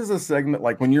 So this is a segment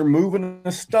like when you're moving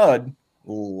a stud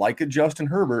like a Justin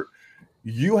Herbert,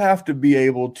 you have to be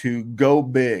able to go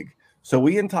big. So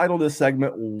we entitled this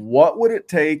segment, "What Would It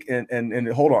Take?" And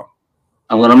hold on.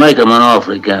 I'm going to make him an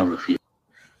offer he can't refuse.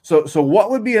 So what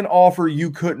would be an offer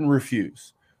you couldn't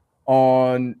refuse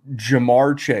on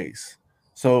Jamar Chase?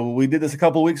 So we did this a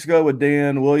couple of weeks ago with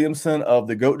Dan Williamson of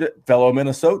the GOAT, fellow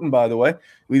Minnesotan, by the way.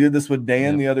 We did this with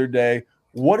Dan the other day.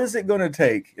 What is it going to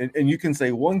take? And you can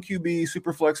say 1 QB,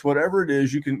 Superflex, whatever it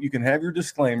is. You can have your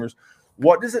disclaimers.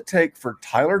 What does it take for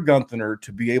Tyler Guenthner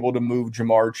to be able to move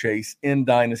Jamar Chase in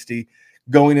Dynasty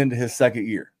going into his second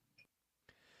year?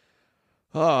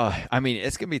 Oh, I mean,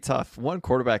 it's going to be tough. 1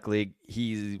 quarterback league,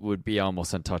 he would be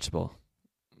almost untouchable.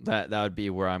 That would be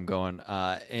where I'm going.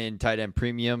 In tight end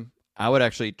premium, I would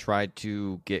actually try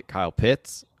to get Kyle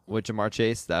Pitts with Jamar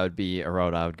Chase. That would be a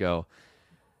route I would go.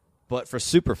 But for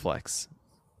Superflex,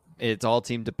 it's all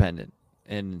team dependent.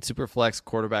 And Superflex,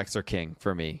 quarterbacks are king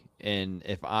for me. And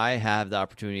if I have the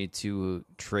opportunity to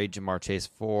trade Jamar Chase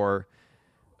for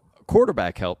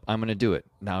quarterback help, I'm going to do it.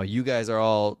 Now, you guys are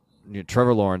all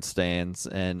Trevor Lawrence stands,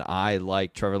 and I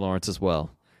like Trevor Lawrence as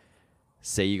well.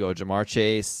 Say you go Jamar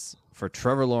Chase for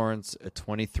Trevor Lawrence, a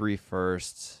 23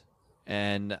 first.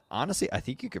 And honestly, I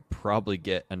think you could probably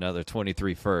get another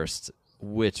 23 first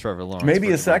with Trevor Lawrence. Maybe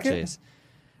a Jamar second? Chase.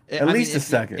 At least a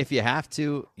second. If you have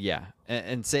to, yeah.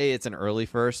 And say it's an early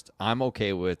first, I'm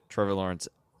okay with Trevor Lawrence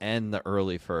and the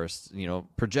early first,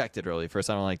 projected early first.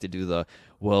 I don't like to do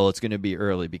it's going to be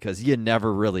early because you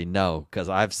never really know. Because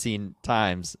I've seen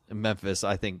times in Memphis,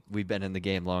 I think we've been in the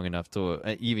game long enough to,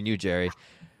 even you, Jerry,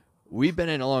 we've been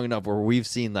in it long enough where we've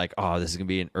seen this is going to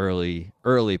be an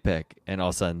early pick. And all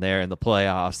of a sudden they're in the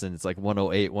playoffs and it's like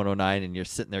 108, 109, and you're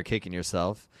sitting there kicking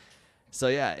yourself. So,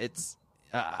 yeah,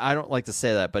 I don't like to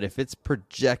say that, but if it's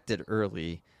projected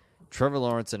early, Trevor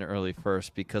Lawrence in early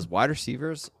first, because wide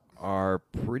receivers are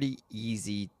pretty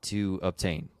easy to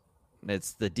obtain.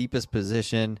 It's the deepest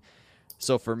position.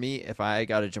 So for me, if I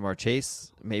got a Jamar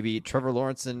Chase, maybe Trevor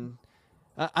Lawrence in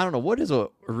I don't know. What is a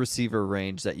receiver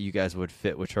range that you guys would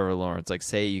fit with Trevor Lawrence? Like,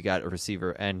 say you got a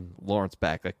receiver and Lawrence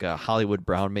back, like a Hollywood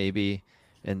Brown maybe,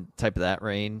 and type of that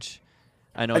range.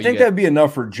 I think that'd be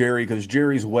enough for Jerry because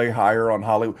Jerry's way higher on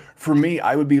Hollywood. For me,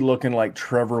 I would be looking like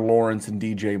Trevor Lawrence and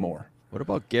DJ Moore. What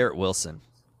about Garrett Wilson?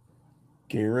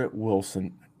 Garrett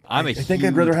Wilson. I think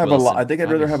I'd rather have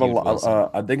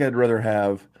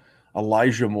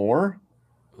Elijah Moore,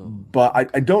 but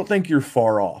I don't think you're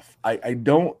far off. I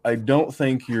don't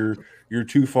think you're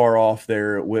too far off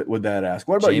there with that ask.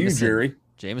 What about you, Jerry?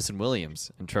 Jameson Williams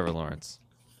and Trevor Lawrence.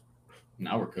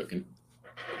 Now we're cooking.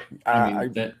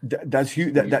 That's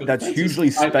hugely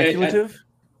speculative.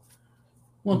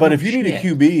 But if you need a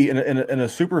QB in a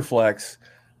super flex,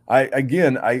 I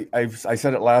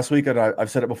said it last week and I've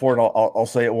said it before and I'll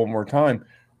say it one more time.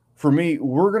 For me,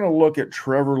 we're going to look at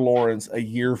Trevor Lawrence a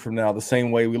year from now the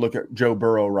same way we look at Joe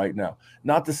Burrow right now.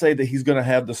 Not to say that he's going to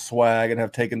have the swag and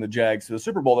have taken the Jags to the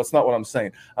Super Bowl. That's not what I'm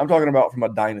saying. I'm talking about from a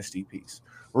dynasty piece.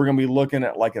 We're going to be looking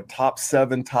at like a top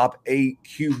 7, top 8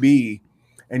 QB,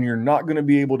 and you're not going to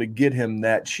be able to get him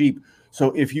that cheap.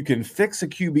 So if you can fix a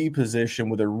QB position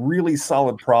with a really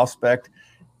solid prospect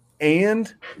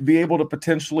and be able to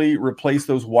potentially replace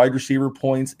those wide receiver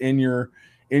points in your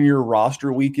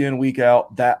roster week in, week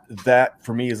out, that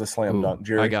for me is a slam dunk,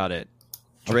 Jerry. I got it.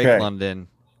 Drake London,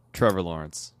 Trevor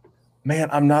Lawrence. Man,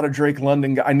 I'm not a Drake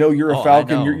London guy. I know you're a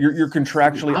Falcon. You're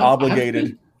contractually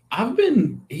obligated.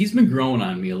 He's been growing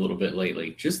on me a little bit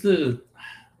lately. It's the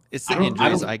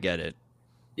injuries. I get it.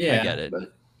 Yeah, I get it.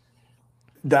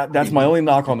 That's my only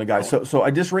knock on the guy. So I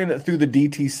just ran it through the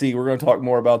DTC. We're going to talk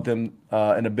more about them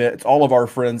in a bit. It's all of our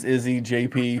friends, Izzy,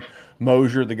 JP,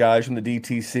 Mosier, the guys from the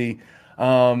DTC.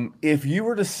 If you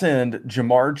were to send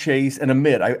Jamar Chase and a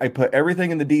mid, I put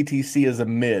everything in the DTC as a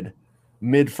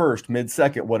mid first, mid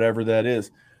second, whatever that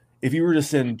is. If you were to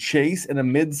send Chase and a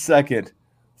mid second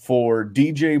for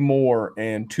DJ Moore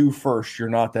and 2 firsts, you're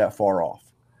not that far off.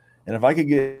 And if I could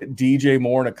get DJ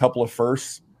Moore and a couple of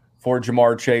firsts for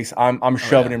Jamar Chase, I'm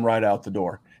shoving him right out the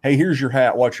door. Hey, here's your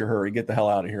hat. Watch your hurry. Get the hell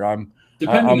out of here.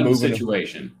 Depending on the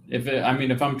situation.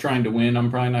 If I'm trying to win, I'm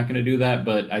probably not going to do that.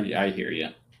 But I hear you.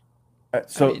 I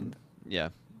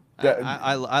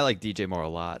like DJ Moore a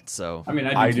lot. So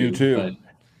I do too. But...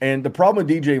 And the problem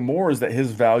with DJ Moore is that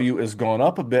his value has gone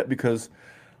up a bit because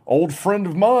old friend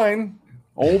of mine,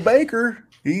 old Baker,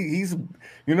 he's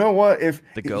you know what? If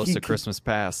the ghost of Christmas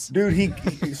Past, dude,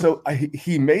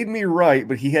 he made me right,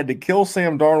 but he had to kill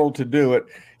Sam Darnold to do it.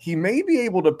 He may be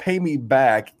able to pay me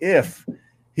back if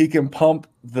he can pump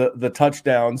the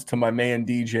touchdowns to my man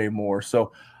DJ Moore.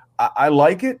 So I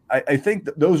like it. I think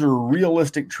that those are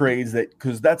realistic trades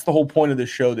because that's the whole point of this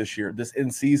show this year, this in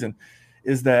season,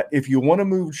 is that if you want to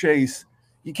move Chase,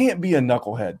 you can't be a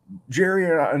knucklehead. Jerry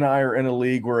and I are in a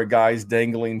league where a guy's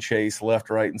dangling Chase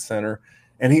left, right, and center,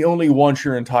 and he only wants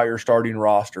your entire starting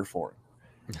roster for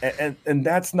him. And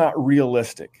that's not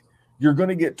realistic. You're going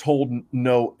to get told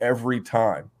no every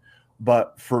time.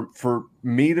 But for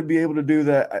me to be able to do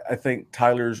that, I think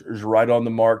Tyler's is right on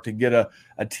the mark to get a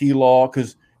T-Law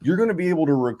because you're going to be able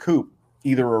to recoup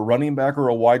either a running back or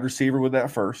a wide receiver with that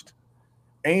first,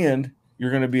 and you're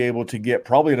going to be able to get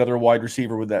probably another wide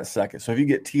receiver with that second. So if you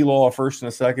get T-Law a first and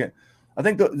a second, I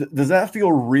think does that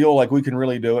feel real? Like we can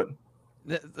really do it?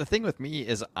 The thing with me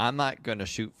is I'm not going to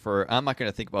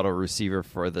think about a receiver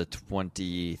for the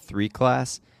 23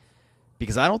 class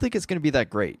because I don't think it's going to be that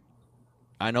great.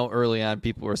 I know early on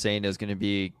people were saying it was going to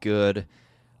be good.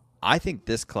 I think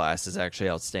this class is actually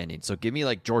outstanding. So give me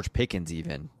like George Pickens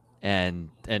even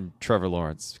and Trevor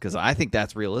Lawrence because I think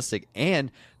that's realistic.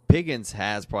 And Pickens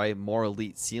has probably more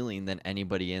elite ceiling than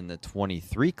anybody in the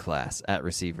 23 class at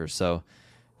receiver. So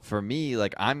for me,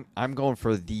 like I'm going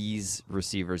for these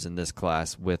receivers in this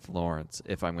class with Lawrence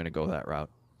if I'm going to go that route.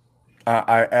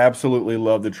 I absolutely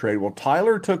love the trade. Well,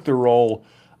 Tyler took the role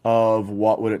of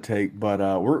what would it take, but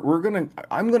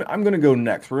I'm gonna go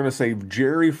next. We're gonna save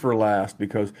Jerry for last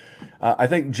because I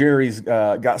think Jerry's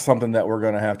got something that we're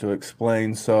gonna have to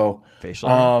explain. So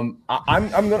I'm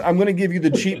gonna give you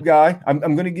the cheap guy. I'm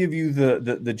gonna give you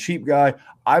the cheap guy.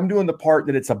 I'm doing the part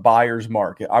that it's a buyer's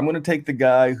market. I'm gonna take the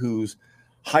guy whose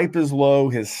hype is low,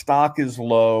 his stock is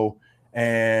low,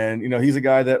 and he's a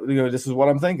guy that this is what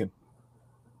I'm thinking.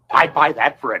 I'd buy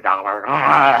that for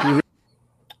 $1.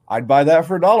 I'd buy that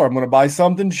for $1. I'm going to buy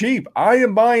something cheap. I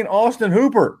am buying Austin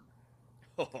Hooper.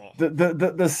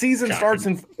 The season starts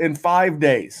in 5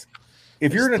 days.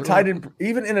 If you're in a tight end,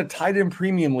 even in a tight end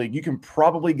premium league, you can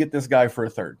probably get this guy for a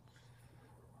third.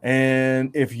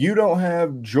 And if you don't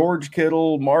have George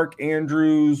Kittle, Mark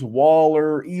Andrews,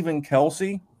 Waller, even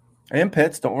Kelsey, And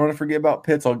Pitts. Don't want to forget about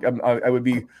Pitts. I would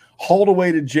be hauled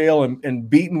away to jail and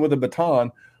beaten with a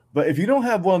baton. But if you don't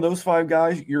have one of those 5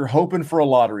 guys, you're hoping for a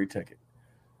lottery ticket.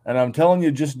 And I'm telling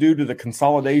you, just due to the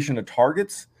consolidation of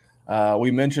targets,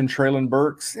 we mentioned Treylon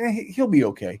Burks. He'll be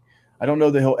okay. I don't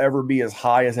know that he'll ever be as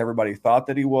high as everybody thought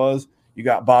that he was. You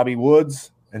got Bobby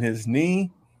Woods and his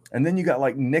knee. And then you got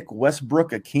like Nick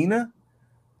Westbrook-Akina.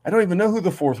 I don't even know who the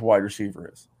 4th wide receiver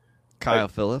is. Kyle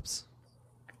Phillips.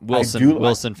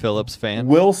 Wilson Phillips fan.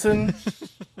 Wilson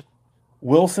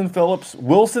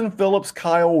Phillips,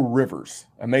 Kyle Rivers.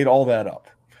 I made all that up.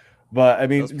 But I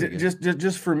mean,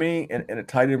 just for me and a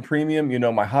tight end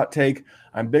premium, my hot take,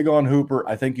 I'm big on Hooper.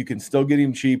 I think you can still get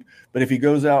him cheap, but if he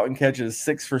goes out and catches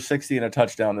 6 for 60 and a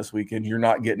touchdown this weekend, you're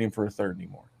not getting him for a third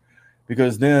anymore.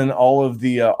 Because then all of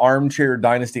the armchair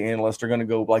dynasty analysts are going to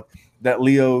go like that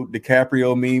Leo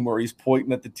DiCaprio meme where he's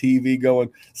pointing at the TV going,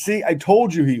 see, I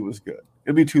told you he was good.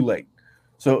 It'll be too late.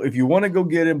 So if you want to go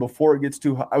get him before it gets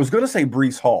too high, I was going to say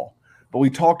Breece Hall, but we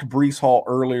talked Breece Hall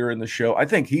earlier in the show. I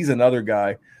think he's another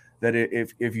guy that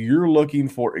if you're looking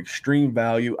for extreme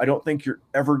value, I don't think you're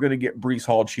ever going to get Breece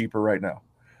Hall cheaper right now.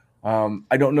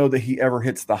 I don't know that he ever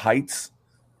hits the heights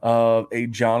of a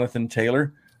Jonathan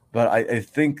Taylor, but I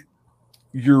think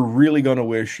you're really going to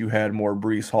wish you had more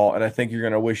Breece Hall, and I think you're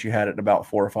going to wish you had it in about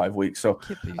 4 or 5 weeks. So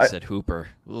you said Hooper.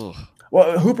 Ugh.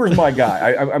 Well, Hooper's my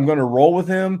guy. I'm going to roll with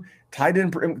him. Tight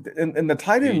end and the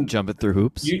tight end jumping through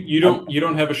hoops. You don't have a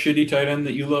I have a Shitty tight end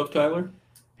that you love, Tyler?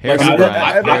 Harrison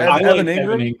Bryant. Evan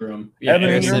Ingram. Yeah,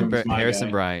 Harrison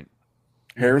Bryant.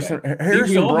 Harrison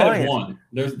we all Bryant. Have one.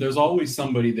 There's always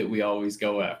somebody that we always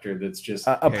go after that's just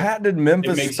a patented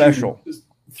Memphis special.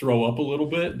 Throw up a little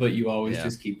bit, but you always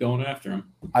just keep going after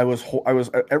him. I was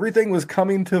everything was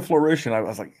coming to fruition. I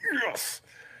was like, yes.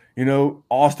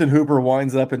 Austin Hooper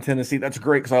winds up in Tennessee. That's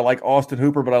great because I like Austin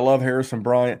Hooper, but I love Harrison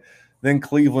Bryant. Then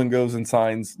Cleveland goes and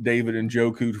signs David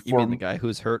Njoku. You mean the guy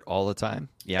who's hurt all the time?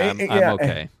 Yeah, I'm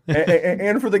okay.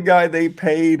 and for the guy they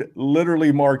paid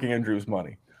literally Mark Andrews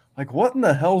money. Like, what in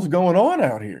the hell's going on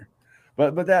out here?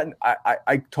 But that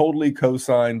I totally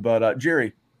co-sign. But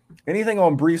Jerry, anything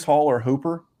on Breece Hall or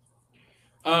Hooper?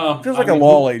 Feels like a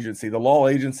law agency. The law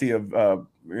agency of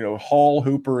Hall,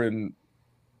 Hooper, and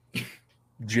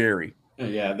Jerry.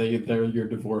 Yeah, they're your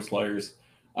divorce lawyers.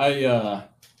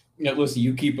 Listen,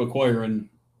 you keep acquiring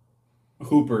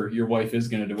Hooper, your wife is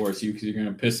going to divorce you because you're going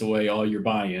to piss away all your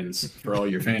buy-ins for all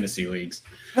your fantasy leagues.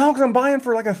 No, because I'm buying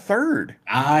for like a third.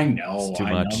 I know. It's too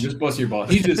much. Just bust your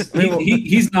balls. He's just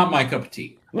he's not my cup of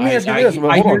tea. Let me ask you this.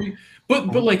 I hear you,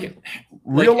 but like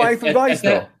real life advice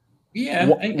though. Yeah.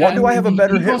 What do I have a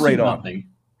better hit rate on? Nothing.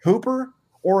 Hooper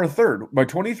or a third? My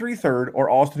 23 third or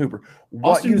Austin Hooper?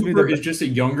 Austin Hooper is just a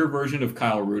younger version of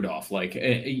Kyle Rudolph. Like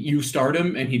you start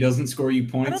him and he doesn't score you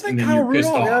points. I don't think and then Kyle you're pissed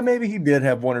Rudolph. off. Yeah, maybe he did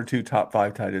have 1 or 2 top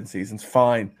 5 tight end seasons.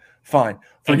 Fine. And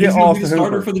Forget he's going to be Austin the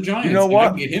starter Hooper for the Giants. You know what? I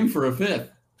can get him for a 5th.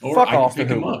 Or Fuck I can Austin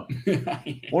pick him Hooper.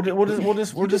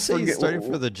 up. We'll just say he's forget. starting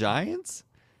for the Giants.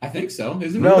 I think so.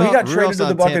 Isn't No, it? he got traded to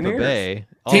the Tampa Buccaneers. Bay.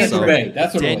 Tampa Also, Bay.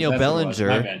 That's what Daniel it was.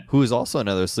 Bellinger, who is also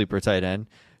another sleeper tight end,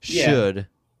 should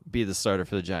be the starter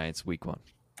for the Giants week 1.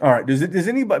 All right. Does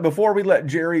anybody, before we let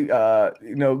Jerry,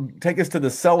 take us to the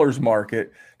seller's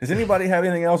market, does anybody have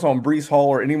anything else on Breece Hall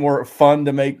or any more fun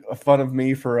to make fun of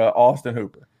me for Austin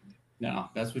Hooper? No,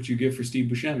 that's what you get for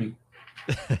Steve Buscemi.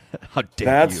 How dare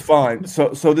That's you. fine.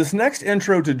 So this next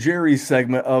intro to Jerry's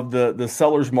segment of the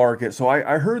seller's market. So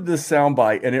I heard this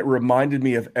soundbite and it reminded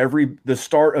me of the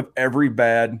start of every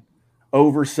bad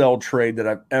oversell trade that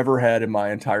I've ever had in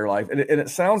my entire life. And it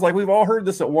sounds like we've all heard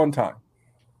this at one time.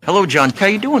 Hello, John. How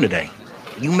you doing today?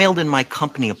 You mailed in my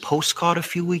company a postcard a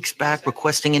few weeks back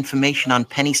requesting information on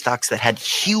penny stocks that had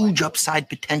huge upside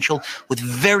potential with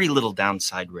very little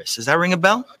downside risk. Does that ring a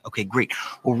bell? Okay, great.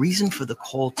 Well, reason for the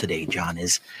call today, John,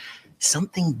 is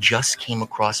something just came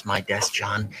across my desk,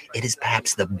 John. It is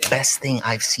perhaps the best thing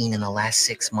I've seen in the last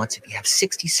 6 months. If you have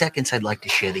 60 seconds, I'd like to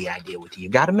share the idea with you. You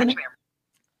got a minute?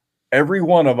 Every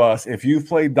one of us, if you've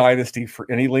played Dynasty for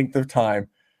any length of time,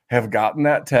 have gotten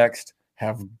that text,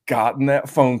 have gotten that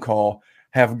phone call,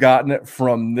 have gotten it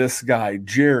from this guy,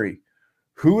 Jerry.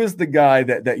 Who is the guy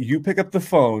that you pick up the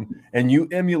phone and you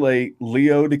emulate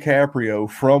Leo DiCaprio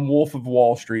from Wolf of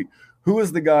Wall Street? Who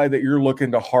is the guy that you're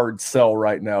looking to hard sell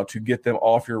right now to get them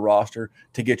off your roster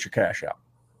to get your cash out?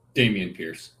 Damian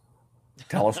Pierce.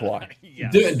 Tell us why.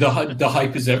 Yes. The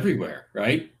hype is everywhere,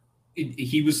 right?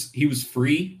 He was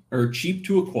free or cheap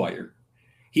to acquire.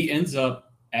 He ends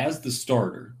up as the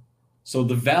starter. So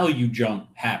the value jump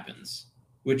happens,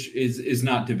 which is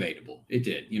not debatable. It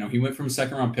did. He went from a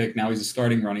 2nd-round pick. Now he's a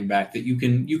starting running back that you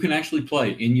can actually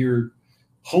play in your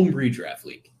home redraft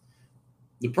league.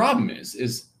 The problem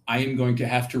is I am going to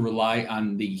have to rely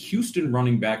on the Houston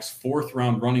running back's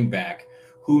 4th-round running back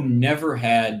who never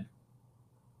had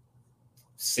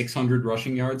 600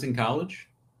 rushing yards in college.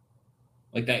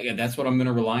 Like that, yeah, that's what I'm going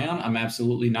to rely on. I'm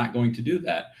absolutely not going to do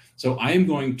that. So I am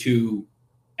going to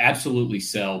absolutely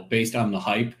sell based on the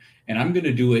hype, and I'm going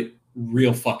to do it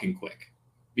real fucking quick.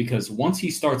 Because once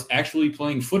he starts actually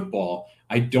playing football,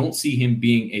 I don't see him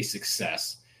being a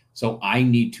success. So I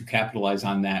need to capitalize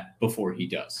on that before he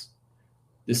does.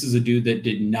 This is a dude that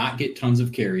did not get tons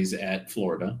of carries at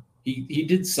Florida. He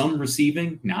did some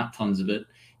receiving, not tons of it.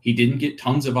 He didn't get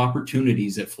tons of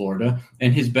opportunities at Florida.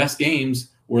 And his best games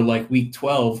were like week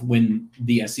 12 when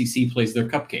the SEC plays their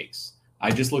cupcakes.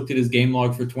 I just looked at his game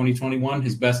log for 2021,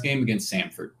 his best game against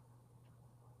Samford.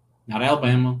 Not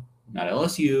Alabama, not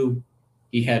LSU.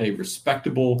 He had a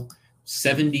respectable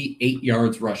 78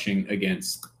 yards rushing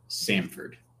against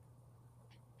Samford.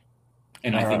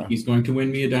 And I think he's going to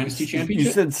win me a Dynasty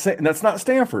championship. You said that's not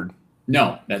Stanford.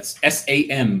 No, that's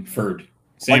SAM-ford.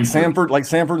 Like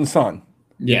Sanford and Son.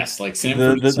 Yes, like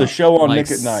Sanford. The show on Nick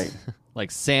at Night.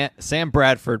 Like Sam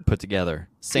Bradford put together.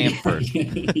 Samford.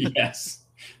 Yes.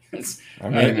 He's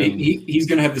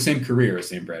going to have the same career as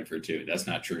Sam Bradford, too. That's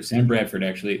not true. Sam Bradford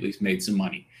actually at least made some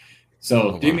money.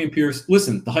 So, Dameon Pierce,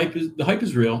 listen, the hype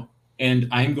is real, and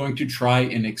I'm going to try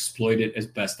and exploit it as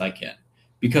best I can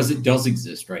because it does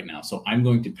exist right now. So I'm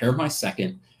going to pair my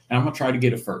second, and I'm going to try to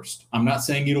get a first. I'm not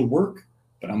saying it'll work,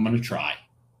 but I'm going to try.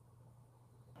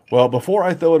 Well, before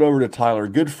I throw it over to Tyler,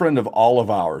 good friend of all of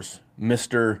ours,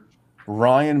 Mr.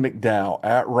 Ryan McDowell,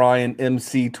 at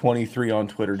RyanMC23 on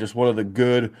Twitter, just one of the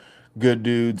good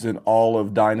dudes in all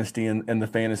of Dynasty and the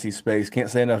fantasy space. Can't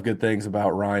say enough good things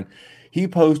about Ryan. He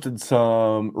posted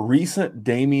some recent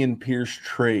Dameon Pierce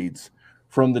trades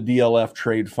from the DLF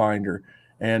Trade Finder.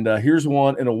 And here's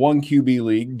one in a 1 QB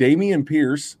league. Dameon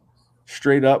Pierce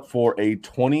straight up for a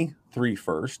 23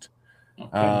 first.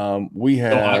 Okay. We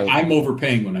have. So I'm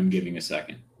overpaying when I'm giving a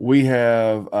second. We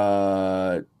have we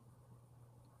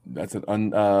have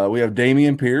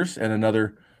Dameon Pierce and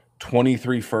another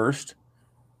 23 first.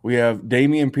 We have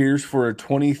Dameon Pierce for a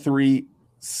 23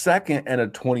 second and a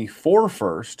 24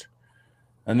 first,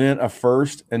 and then a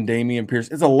first and Dameon Pierce.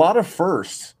 It's a lot of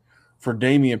firsts for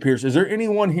Dameon Pierce. Is there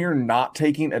anyone here not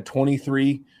taking a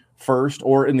 23 first,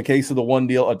 or in the case of the one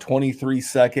deal, a 23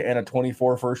 second and a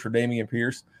 24 first for Dameon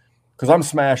Pierce? Because I'm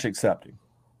smash accepting.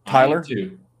 Tyler?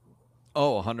 Too.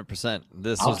 Oh, 100%.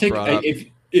 I'll take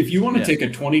if you want to take a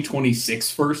 2026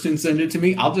 first and send it to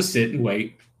me, I'll just sit and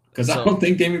wait because I don't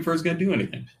think Dameon Pierce is going to do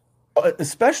anything.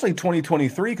 Especially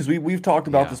 2023, because we've talked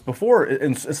about this before,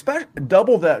 and especially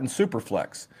double that in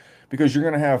Superflex, because you're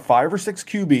going to have 5 or 6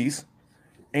 QBs,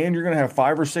 and you're going to have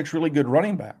 5 or 6 really good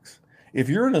running backs. If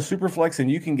you're in a Superflex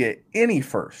and you can get any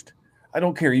first, I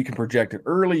don't care. You can project it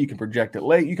early, you can project it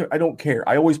late. I don't care.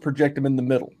 I always project them in the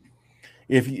middle.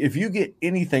 If you get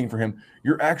anything for him,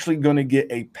 you're actually going to get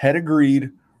a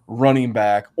pedigreed running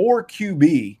back or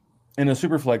QB in a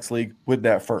Superflex league with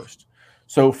that first.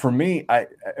 So for me,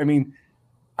 I'm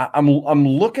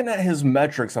looking at his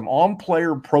metrics. I'm on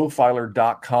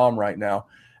playerprofiler.com right now,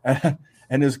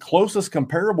 and his closest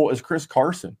comparable is Chris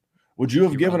Carson. Would you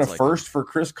have given a first for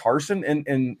Chris Carson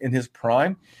in his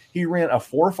prime? He ran a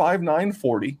 4.59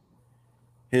 40.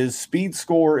 His speed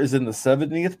score is in the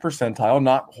 70th percentile,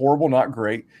 not horrible, not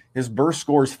great. His burst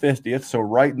score is 50th, so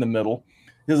right in the middle.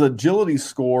 His agility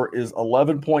score is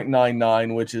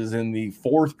 11.99, which is in the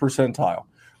 4th percentile,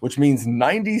 which means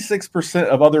 96%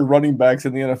 of other running backs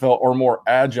in the NFL are more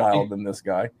agile than this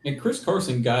guy. And Chris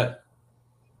Carson got,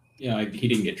 he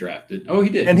didn't get drafted. Oh, he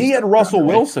did. And he had Russell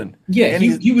Wilson. Yeah, and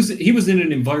he was in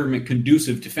an environment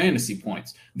conducive to fantasy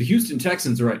points. The Houston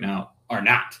Texans right now are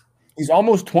not. He's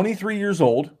almost 23 years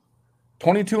old,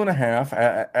 22 and a half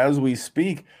as we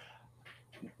speak.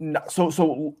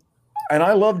 So, and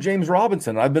I love James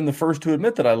Robinson. I've been the first to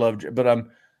admit that I love, but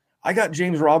I got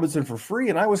James Robinson for free,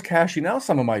 and I was cashing out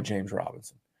some of my James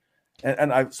Robinson.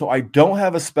 So I don't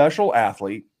have a special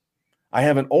athlete. I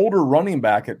have an older running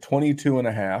back at 22 and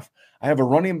a half. I have a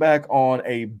running back on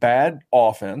a bad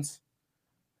offense,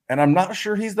 and I'm not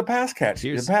sure he's the pass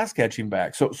catching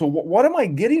back. So what am I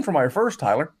getting for my first,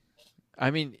 Tyler? I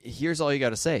mean, here's all you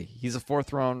got to say. He's a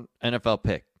 4th round NFL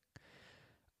pick.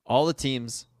 All the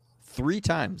teams 3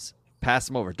 times pass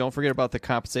him over. Don't forget about the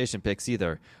compensation picks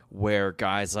either, where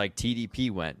guys like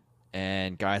TDP went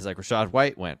and guys like Rashad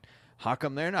White went. How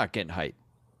come they're not getting hype?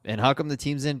 And how come the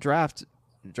teams didn't draft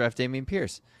Dameon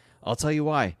Pierce? I'll tell you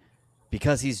why.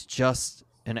 Because he's just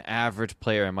an average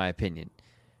player, in my opinion.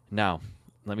 Now,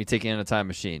 let me take you in a time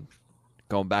machine.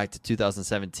 Going back to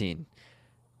 2017.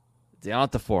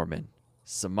 Deonta Foreman,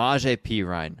 Samaje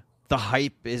Perine. The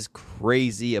hype is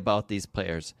crazy about these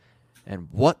players. And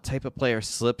what type of player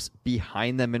slips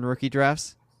behind them in rookie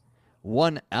drafts?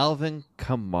 One Alvin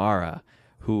Kamara,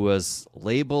 who was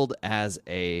labeled as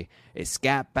a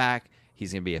scat back.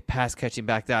 He's going to be a pass-catching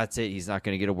back. That's it. He's not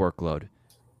going to get a workload.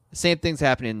 The same thing's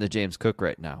happening to James Cook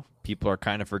right now. People are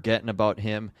kind of forgetting about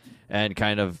him and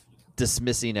kind of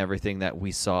dismissing everything that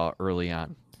we saw early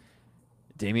on.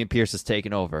 Dameon Pierce has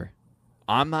taken over.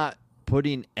 I'm not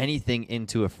putting anything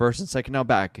into a first and second down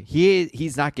back.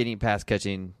 He's not getting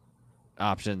pass-catching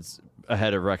options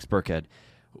ahead of Rex Burkhead.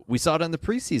 We saw it in the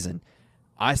preseason.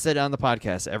 I said on the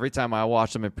podcast every time I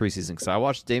watched him in preseason, because I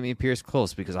watched Dameon Pierce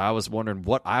close because I was wondering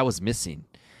what I was missing.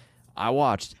 I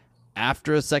watched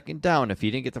after a second down, if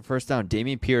he didn't get the first down,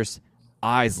 Dameon Pierce,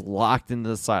 eyes locked into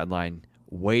the sideline,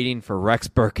 waiting for Rex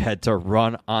Burkhead to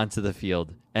run onto the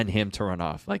field and him to run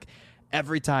off. Like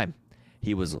every time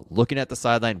he was looking at the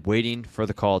sideline, waiting for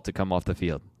the call to come off the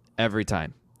field. Every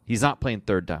time. He's not playing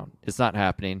third down. It's not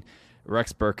happening.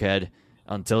 Rex Burkhead,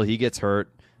 until he gets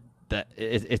hurt,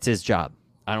 it's his job.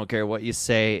 I don't care what you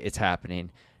say. It's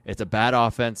happening. It's a bad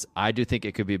offense. I do think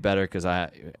it could be better because I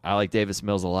like Davis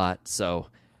Mills a lot. So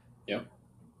yep.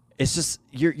 It's just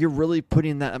you're really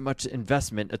putting that much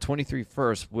investment, a 23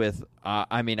 first with,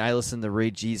 I listened to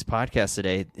Ray G's podcast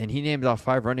today, and he named off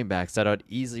 5 running backs that I'd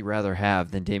easily rather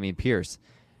have than Dameon Pierce.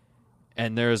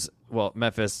 And there's,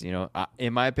 Memphis,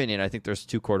 in my opinion, I think there's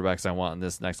 2 quarterbacks I want in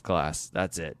this next class.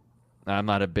 That's it. I'm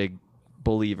not a big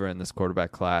believer in this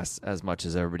quarterback class as much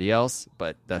as everybody else,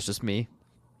 but that's just me.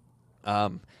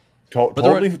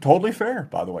 Totally fair,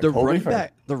 by the way. The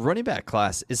running back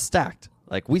class is stacked.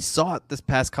 Like we saw it this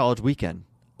past college weekend.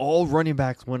 All running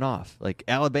backs went off. Like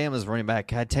Alabama's running back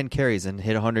had 10 carries and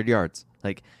hit 100 yards.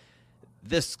 Like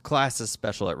this class is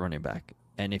special at running back.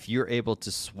 And if you're able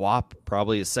to swap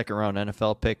probably a second-round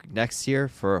NFL pick next year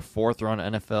for a fourth-round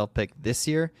NFL pick this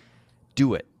year,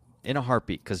 do it in a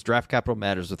heartbeat because draft capital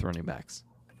matters with running backs.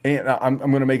 And I'm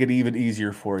going to make it even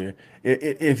easier for you.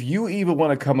 If you even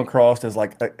want to come across as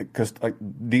because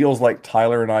deals like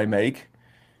Tyler and I make,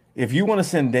 if you want to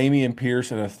send Dameon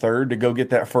Pierce in a third to go get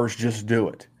that first, just do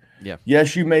it. Yeah.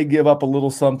 Yes, you may give up a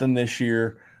little something this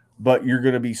year, but you're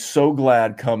going to be so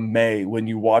glad come May when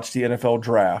you watch the NFL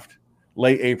draft,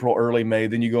 late April, early May,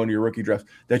 then you go into your rookie draft,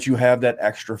 that you have that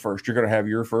extra first. You're going to have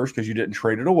your first because you didn't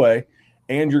trade it away,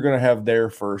 and you're going to have their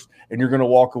first, and you're going to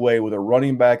walk away with a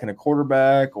running back and a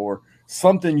quarterback or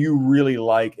something you really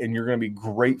like, and you're going to be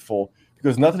grateful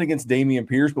because nothing against Dameon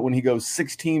Pierce, but when he goes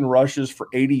 16 rushes for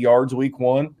 80 yards week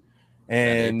 1,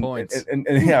 and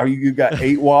you got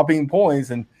 8 whopping points,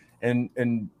 and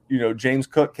James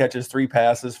Cook catches 3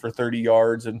 passes for 30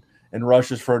 yards and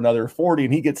rushes for another 40,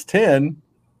 and he gets 10.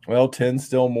 Well, 10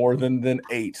 still more than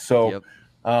 8. So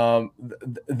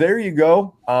there you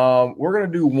go. We're going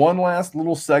to do one last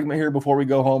little segment here before we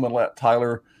go home and let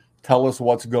Tyler tell us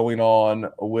what's going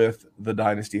on with the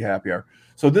Dynasty Happy Hour.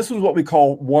 So this is what we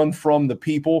call one from the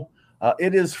people.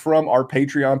 It is from our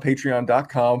Patreon,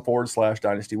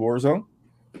 patreon.com/Dynasty WarZone.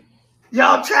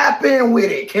 Y'all tap in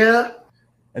with it, kid.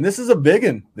 And this is a big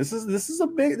one. This is a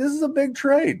big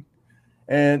trade.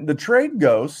 And the trade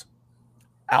goes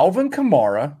Alvin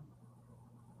Kamara,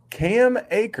 Cam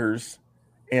Akers,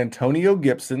 Antonio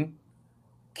Gibson,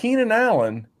 Keenan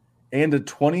Allen, and a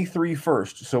 23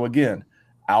 first. So again,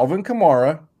 Alvin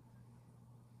Kamara,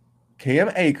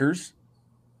 Cam Akers,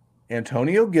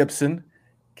 Antonio Gibson,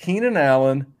 Keenan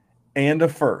Allen, and a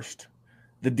first.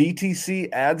 The DTC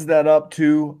adds that up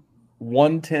to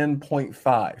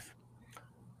 110.5.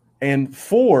 And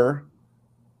for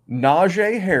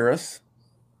Najee Harris,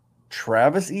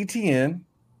 Travis Etienne,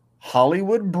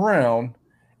 Hollywood Brown,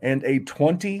 and a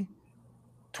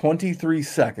 23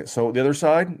 second. So the other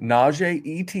side, Najee,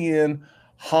 Etienne,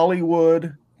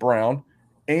 Hollywood Brown,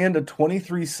 and a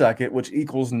 23 second, which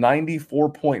equals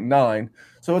 94.9.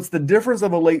 So it's the difference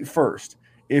of a late first.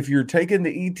 If you're taking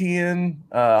the Etienne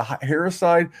Harris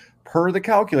side per the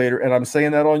calculator, and I'm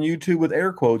saying that on YouTube with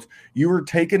air quotes, you were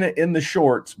taking it in the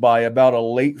shorts by about a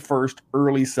late first,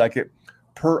 early second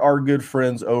per our good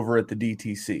friends over at the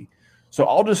DTC. So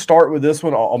I'll just start with this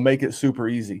one. I'll make it super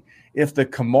easy. If the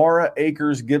Kamara,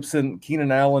 Akers, Gibson,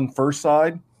 Keenan Allen first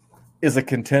side is a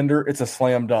contender, it's a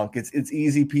slam dunk. It's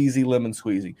easy peasy lemon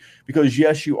squeezy. Because,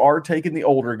 yes, you are taking the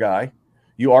older guy.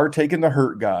 You are taking the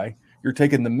hurt guy. You're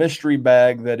taking the mystery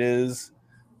bag that is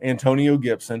Antonio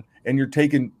Gibson, and you're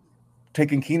taking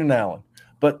Keenan Allen.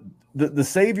 But the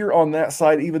savior on that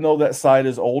side, even though that side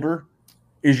is older,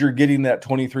 is you're getting that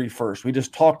 23 first. We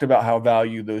just talked about how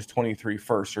valued those 23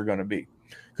 firsts are going to be.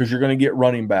 because you're going to get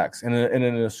running backs. And in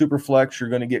a super flex,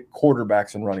 you're going to get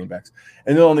quarterbacks and running backs.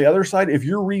 And then on the other side, if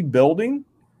you're rebuilding,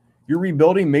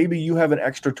 maybe you have an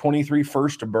extra 23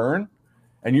 first to burn,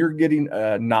 and you're getting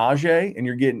Najee, and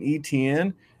you're getting Etienne,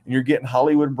 and you're getting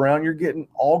Hollywood Brown. You're getting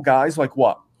all guys like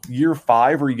year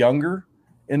 5 or younger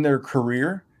in their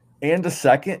career, and a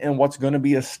second in what's going to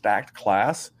be a stacked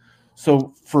class.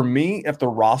 So for me, if the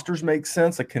rosters make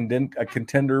sense, a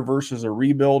contender versus a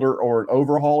rebuilder or an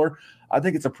overhauler, I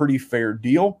think it's a pretty fair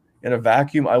deal. In a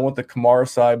vacuum, I want the Kamara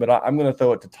side, but I'm going to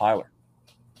throw it to Tyler.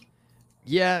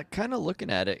 Yeah, kind of looking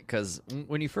at it, because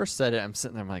when you first said it, I'm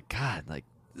sitting there, I'm like, God, like,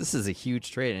 this is a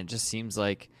huge trade, and it just seems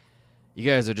like you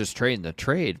guys are just trading the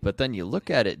trade. But then you look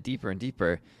at it deeper and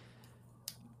deeper.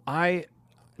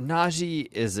 Najee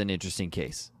is an interesting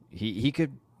case. He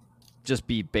could just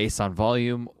be based on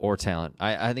volume or talent.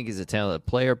 I think he's a talented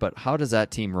player, but how does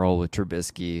that team roll with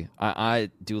Trubisky? I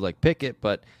do like Pickett,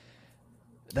 but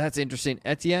that's interesting.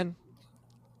 Etienne,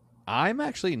 I'm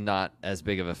actually not as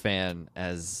big of a fan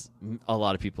as a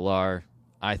lot of people are.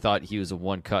 I thought he was a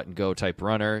one-cut-and-go type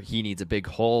runner. He needs a big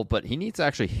hole, but he needs to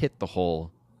actually hit the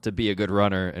hole to be a good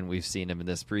runner, and we've seen him in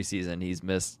this preseason. He's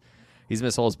missed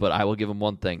holes, but I will give him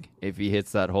one thing. If he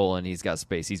hits that hole and he's got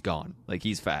space, he's gone. Like,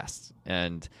 he's fast,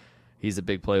 and he's a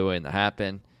big play waiting to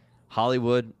happen.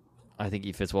 Hollywood, I think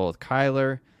he fits well with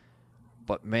Kyler.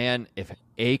 But, man, if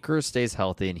Akers stays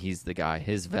healthy and he's the guy,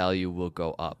 his value will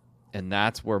go up. And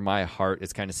that's where my heart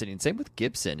is kind of sitting. Same with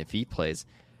Gibson if he plays.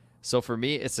 So, for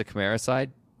me, it's the Kamara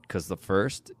side, because the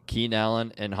first, Keenan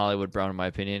Allen and Hollywood Brown, in my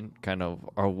opinion, kind of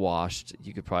are washed.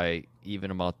 You could probably even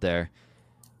them out there.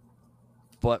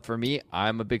 But for me,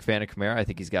 I'm a big fan of Kamara. I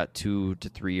think he's got 2 to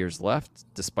 3 years left,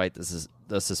 despite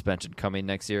the suspension coming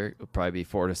next year. It'll probably be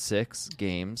 4 to 6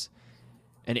 games.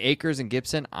 And Akers and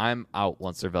Gibson, I'm out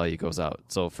once their value goes out.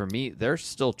 So for me, there's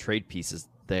still trade pieces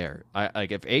there.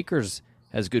 Like if Akers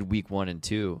has good week 1 and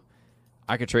 2,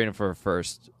 I could trade him for a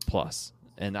first plus,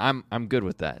 and I'm good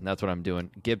with that. And that's what I'm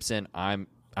doing. Gibson, I'm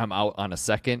out on a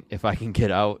second if I can get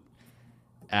out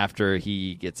after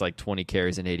he gets like 20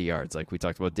 carries and 80 yards, like we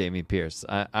talked about Dameon Pierce.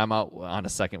 I'm out on a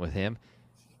second with him.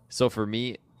 So for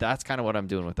me, that's kind of what I'm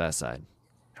doing with that side.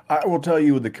 I will tell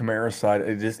you with the Kamara side,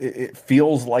 it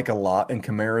feels like a lot, and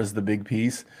Kamara's the big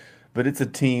piece, but it's a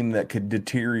team that could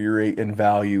deteriorate in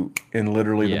value in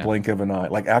literally the blink of an eye.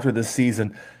 Like after this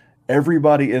season,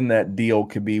 everybody in that deal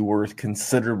could be worth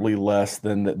considerably less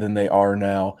than they are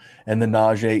now. And the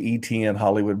Najee, Etienne,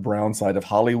 Hollywood Brown side, if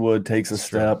Hollywood takes a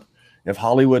step,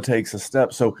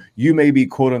 so you may be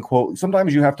quote unquote,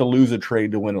 sometimes you have to lose a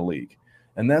trade to win a league.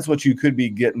 And that's what you could be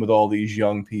getting with all these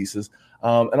young pieces.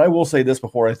 And I will say this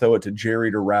before I throw it to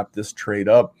Jerry to wrap this trade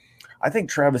up. I think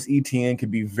Travis Etienne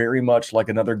could be very much like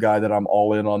another guy that I'm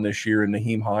all in on this year in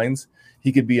Nyheim Hines.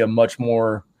 He could be a much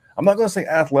more, I'm not going to say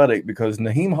athletic, because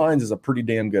Nyheim Hines is a pretty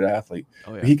damn good athlete.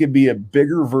 Oh, yeah. He could be a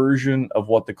bigger version of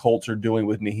what the Colts are doing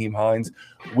with Nyheim Hines.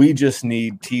 We just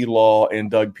need T-Law and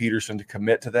Doug Peterson to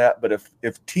commit to that. But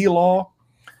if T-Law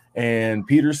and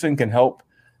Peterson can help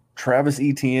Travis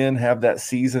Etienne have that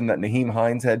season that Nyheim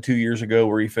Hines had 2 years ago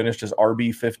where he finished as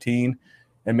RB15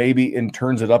 and maybe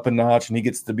turns it up a notch and he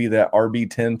gets to be that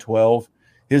RB10, 12,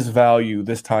 his value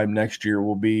this time next year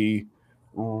will be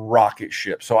rocket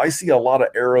ship. So I see a lot of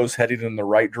arrows heading in the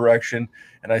right direction,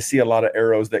 and I see a lot of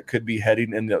arrows that could be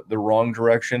heading in the wrong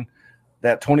direction.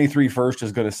 That 23 first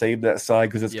is going to save that side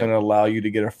because it's going to allow you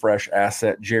to get a fresh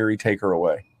asset. Jerry, take her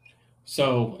away.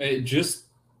 So just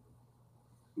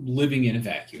living in a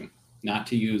vacuum, not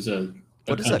to use a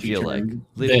what does that feel like?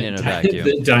 Living in a vacuum.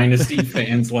 The Dynasty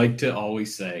fans like to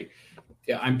always say,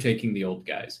 yeah, I'm taking the old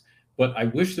guys. But I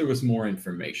wish there was more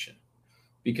information,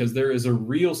 because there is a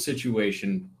real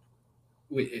situation,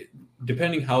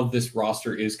 depending how this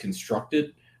roster is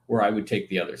constructed, where I would take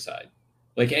the other side.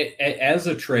 Like as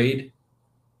a trade,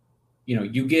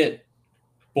 you get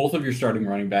both of your starting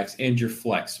running backs and your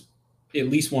flex. At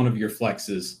least one of your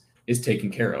flexes is taken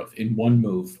care of in one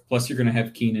move. Plus you're going to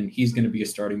have Keenan. He's going to be a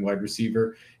starting wide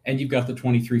receiver, and you've got the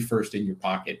 23 first in your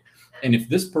pocket. And if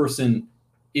this person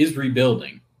is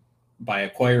rebuilding by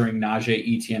acquiring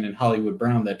Najee, Etienne, and Hollywood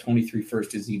Brown, that 23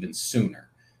 first is even sooner,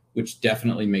 which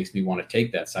definitely makes me want to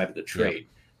take that side of the trade.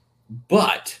 Yeah.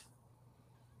 But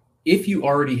if you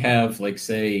already have, like,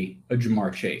 say, a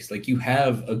Jamar Chase, like you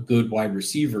have a good wide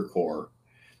receiver core,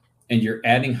 and you're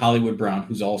adding Hollywood Brown,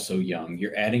 who's also young,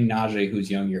 you're adding Najee, who's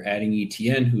young, you're adding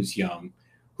Etienne, who's young,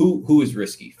 who is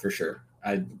risky for sure.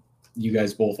 You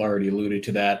guys both already alluded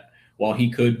to that. While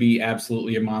he could be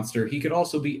absolutely a monster, he could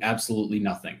also be absolutely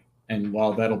nothing. And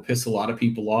while that'll piss a lot of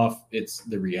people off, it's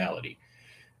the reality.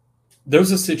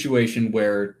 There's a situation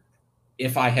where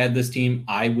if I had this team,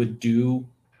 I would do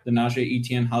the Najee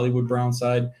Etienne Hollywood Brown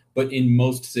side, but in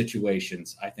most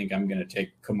situations, I think I'm going to take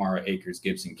Kamara, Akers,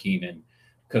 Gibson, Keenan,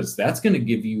 because that's going to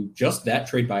give you just that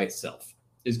trade by itself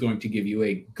is going to give you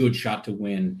a good shot to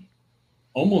win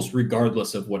almost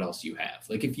regardless of what else you have.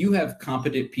 Like if you have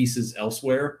competent pieces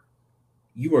elsewhere,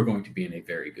 you are going to be in a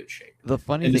very good shape. The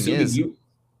funny thing is,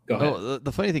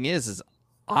 the funny thing is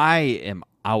I am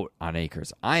out on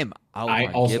Akers. I am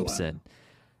out on Gibson.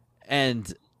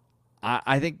 And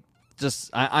I think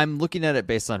I'm looking at it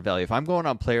based on value. If I'm going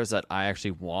on players that I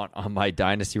actually want on my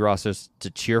dynasty rosters to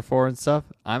cheer for and stuff,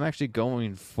 I'm actually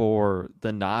going for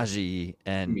the Najee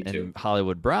and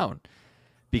Hollywood Brown,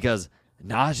 because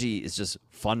Najee is just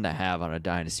fun to have on a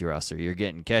dynasty roster. You're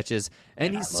getting catches,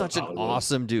 and he's such an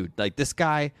awesome dude. Like, this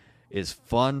guy is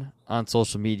fun on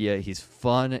social media. He's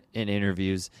fun in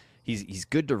interviews. He's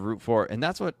good to root for, and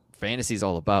that's what fantasy is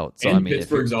all about. So, and I mean,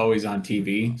 Pittsburgh's always on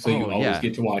TV, so you always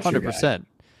get to watch 100%.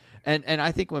 And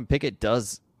I think when Pickett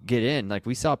does get in, like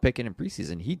we saw Pickett in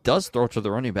preseason, he does throw to the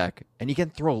running back, and he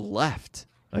can throw left.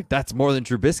 Like, that's more than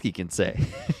Trubisky can say.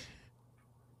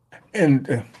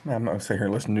 And I'm not sitting here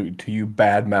listening to you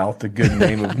badmouth the good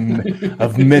name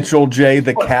of Mitchell J,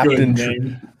 the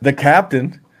captain. The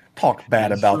captain. Talk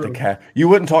bad about the cap. You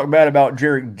wouldn't talk bad about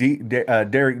Derek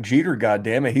Jeter.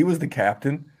 Goddammit, he was the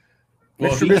captain.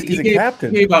 Well, Mr. Trubisky's a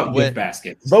captain. He gave out gift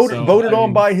baskets. Voted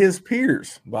on by his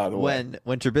peers, by the way.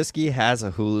 When Trubisky has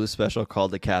a Hulu special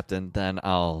called The Captain, then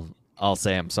I'll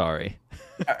say I'm sorry.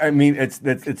 I mean, it's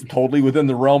totally within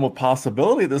the realm of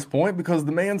possibility at this point, because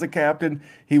the man's a captain.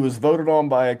 He was voted on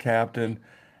by a captain,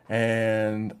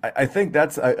 and I think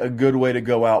that's a good way to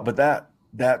go out. But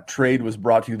that trade was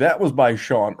brought to you. That was by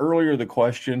Sean. Earlier, the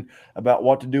question about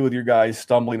what to do with your guys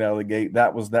stumbling out of the gate,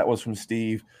 that was from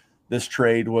Steve. This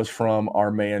trade was from our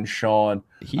man Sean.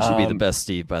 He should be the best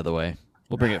Steve, by the way.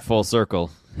 We'll bring it full circle.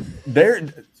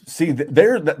 That's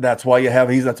why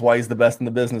that's why he's the best in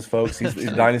the business, folks. He's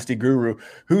the dynasty guru.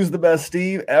 Who's the best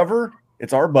Steve ever?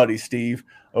 It's our buddy Steve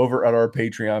over at our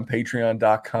Patreon,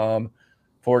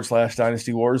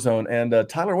 patreon.com/Dynasty Warzone. And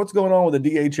Tyler, what's going on with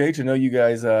the DHH? I know you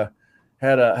guys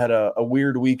had a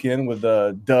weird weekend with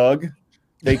Doug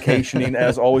vacationing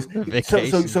as always.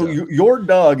 So your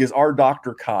Doug is our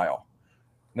Dr. Kyle.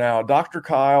 Now, Dr.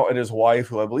 Kyle and his wife,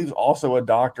 who I believe is also a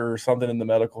doctor or something in the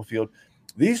medical field,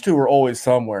 these two are always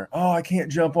somewhere. Oh, I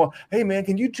can't jump on. Hey, man,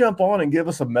 can you jump on and give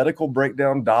us a medical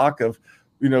breakdown, doc, of,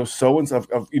 so-and-so,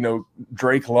 of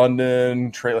Drake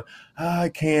London, trailer? I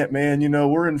can't, man.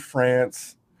 We're in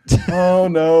France. Oh,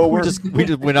 no. we just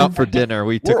went out for dinner.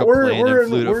 We took a plane and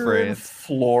flew to France. In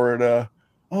Florida.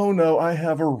 Oh, no, I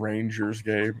have a Rangers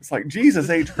game. It's like, Jesus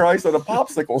H. Christ on a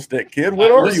popsicle stick, kid.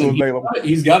 When are you available?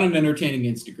 He's got an entertaining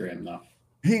Instagram, though.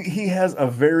 He has a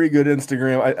very good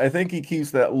Instagram. I think he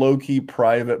keeps that low-key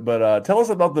private. But tell us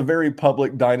about the very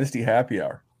public Dynasty Happy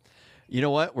Hour. You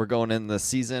know what? We're going in the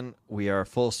season. We are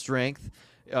full strength.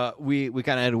 We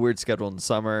kind of had a weird schedule in the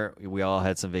summer. We all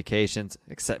had some vacations,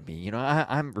 except me.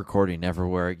 I'm recording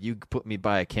everywhere. You put me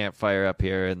by a campfire up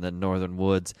here in the northern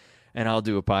woods, and I'll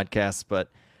do a podcast. But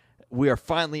we are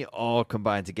finally all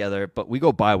combined together. But we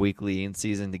go bi-weekly in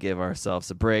season to give ourselves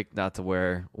a break, not to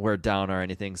wear down or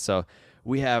anything. So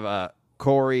we have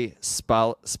Corey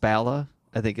Spalla,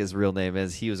 I think his real name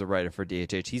is. He was a writer for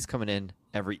DHH. He's coming in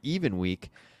every even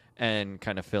week and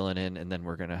kind of filling in, and then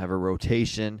we're going to have a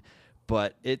rotation.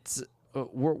 But it's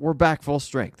we're back full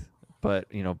strength. But,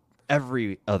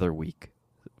 every other week,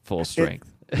 full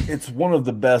strength. It's one of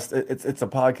the best. It's a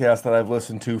podcast that I've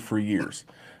listened to for years.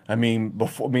 We're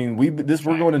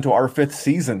going into our 5th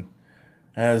season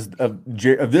as of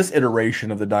this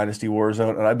iteration of the Dynasty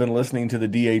Warzone, and I've been listening to the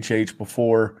DHH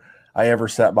before I ever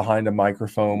sat behind a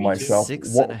microphone myself.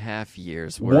 6.5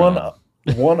 years.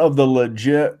 One of the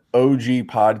legit OG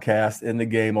podcasts in the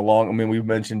game. We've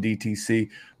mentioned DTC.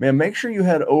 Man, make sure you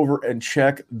head over and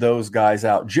check those guys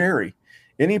out. Jerry,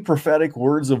 any prophetic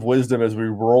words of wisdom as we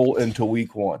roll into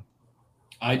week 1?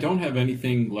 I don't have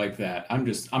anything like that. I'm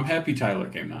happy Tyler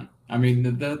came on.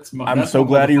 I'm so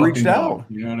glad he reached out.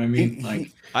 You know what I mean?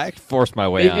 I forced my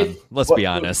way on. Let's be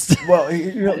honest. Well,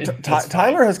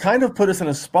 Tyler has kind of put us in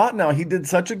a spot now. He did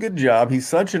such a good job. He's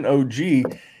such an OG,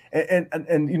 and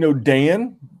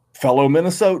Dan, fellow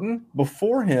Minnesotan,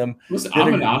 before him. Listen,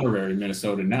 I'm an honorary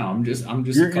Minnesotan now. I'm just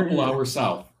a couple hours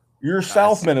south. You're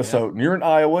South Minnesotan. Yeah. You're in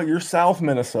Iowa. You're South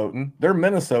Minnesotan. They're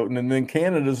Minnesotan, and then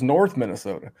Canada's North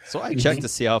Minnesota. So I checked to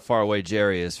see how far away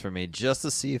Jerry is from me, just to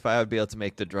see if I would be able to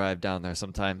make the drive down there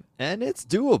sometime, and it's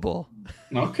doable.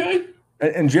 Okay.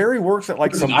 And Jerry works at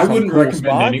I wouldn't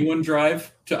recommend anyone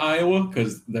drive to Iowa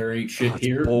because there ain't shit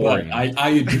here. Boring. But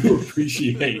I do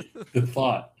appreciate the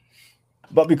thought.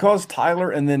 But because Tyler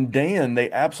and then Dan,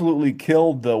 they absolutely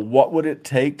killed the what would it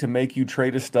take to make you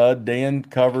trade a stud. Dan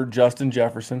covered Justin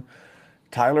Jefferson.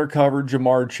 Tyler covered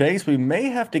Jamar Chase. We may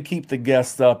have to keep the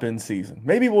guests up in season.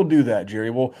 Maybe we'll do that, Jerry.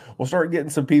 We'll start getting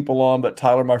some people on. But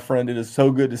Tyler, my friend, it is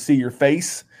so good to see your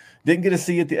face. Didn't get to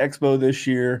see you at the Expo this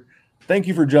year. Thank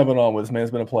you for jumping on with us, man.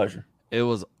 It's been a pleasure. It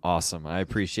was awesome. I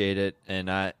appreciate it.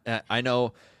 And I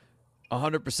know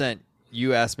 100%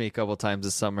 you asked me a couple times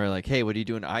this summer, like, hey, what are you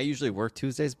doing? I usually work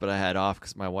Tuesdays, but I had off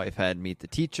because my wife had Meet the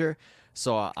Teacher.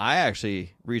 So I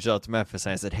actually reached out to Memphis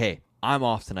and I said, hey, I'm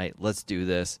off tonight. Let's do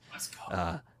this. Let's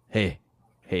go. Hey,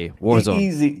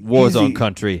 WarZone. WarZone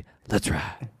country. Let's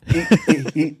ride.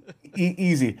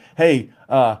 Easy. Hey,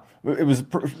 it was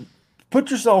put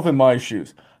yourself in my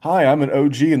shoes. Hi, I'm an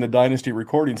OG in the Dynasty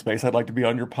recording space. I'd like to be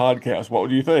on your podcast. What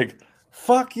would you think?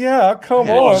 Fuck yeah, come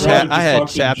on. I had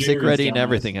chapstick ready and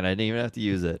everything, and I didn't even have to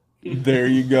use it. There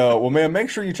you go. Well, man, make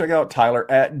sure you check out Tyler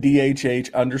at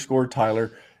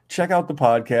DHH_Tyler. Check out the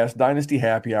podcast, Dynasty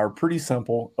Happy Hour. Pretty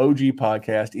simple, OG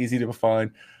podcast, easy to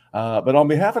find. But on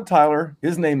behalf of Tyler,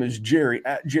 his name is Jerry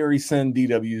at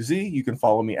JerrySendDWZ. You can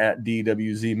follow me at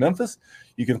DWZ Memphis.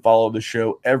 You can follow the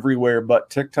show everywhere but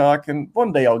TikTok. And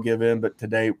one day I'll give in, but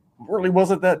today really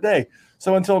wasn't that day.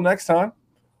 So until next time,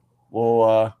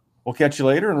 we'll catch you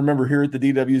later. And remember, here at the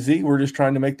DWZ, we're just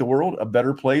trying to make the world a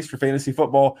better place for fantasy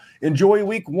football. Enjoy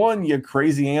week 1, you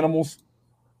crazy animals.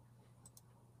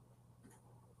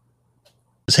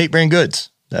 It's Hate Brand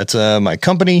Goods. That's my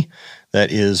company.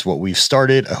 That is what we've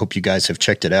started. I hope you guys have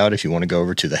checked it out. If you want to go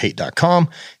over to thehate.com.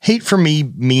 Hate for me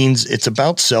means it's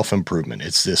about self-improvement.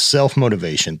 It's this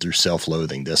self-motivation through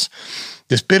self-loathing, this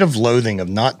bit of loathing of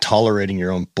not tolerating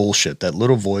your own bullshit, that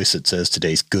little voice that says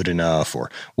today's good enough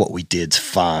or what we did's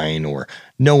fine or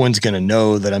no one's going to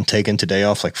know that I'm taking today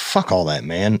off. Like, fuck all that,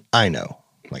 man. I know.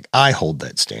 Like, I hold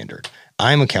that standard.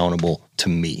 I'm accountable to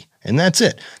me. And that's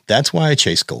it. That's why I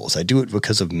chase goals. I do it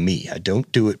because of me. I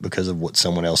don't do it because of what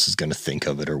someone else is going to think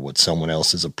of it or what someone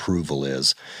else's approval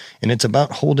is. And it's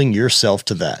about holding yourself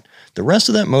to that. The rest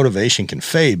of that motivation can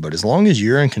fade, but as long as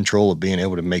you're in control of being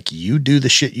able to make you do the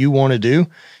shit you want to do,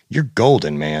 you're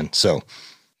golden, man. So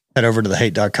head over to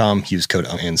thehate.com, use code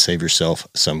and save yourself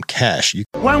some cash.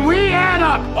 When we add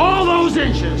up all those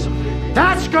inches,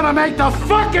 that's gonna make the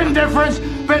fucking difference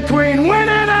between winning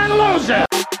and losing.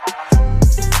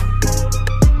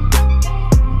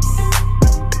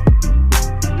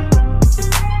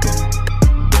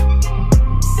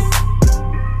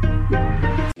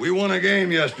 We won a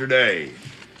game yesterday.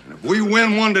 And if we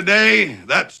win one today,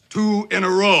 that's 2 in a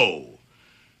row.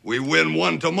 We win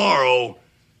one tomorrow,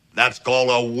 that's called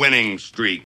a winning streak.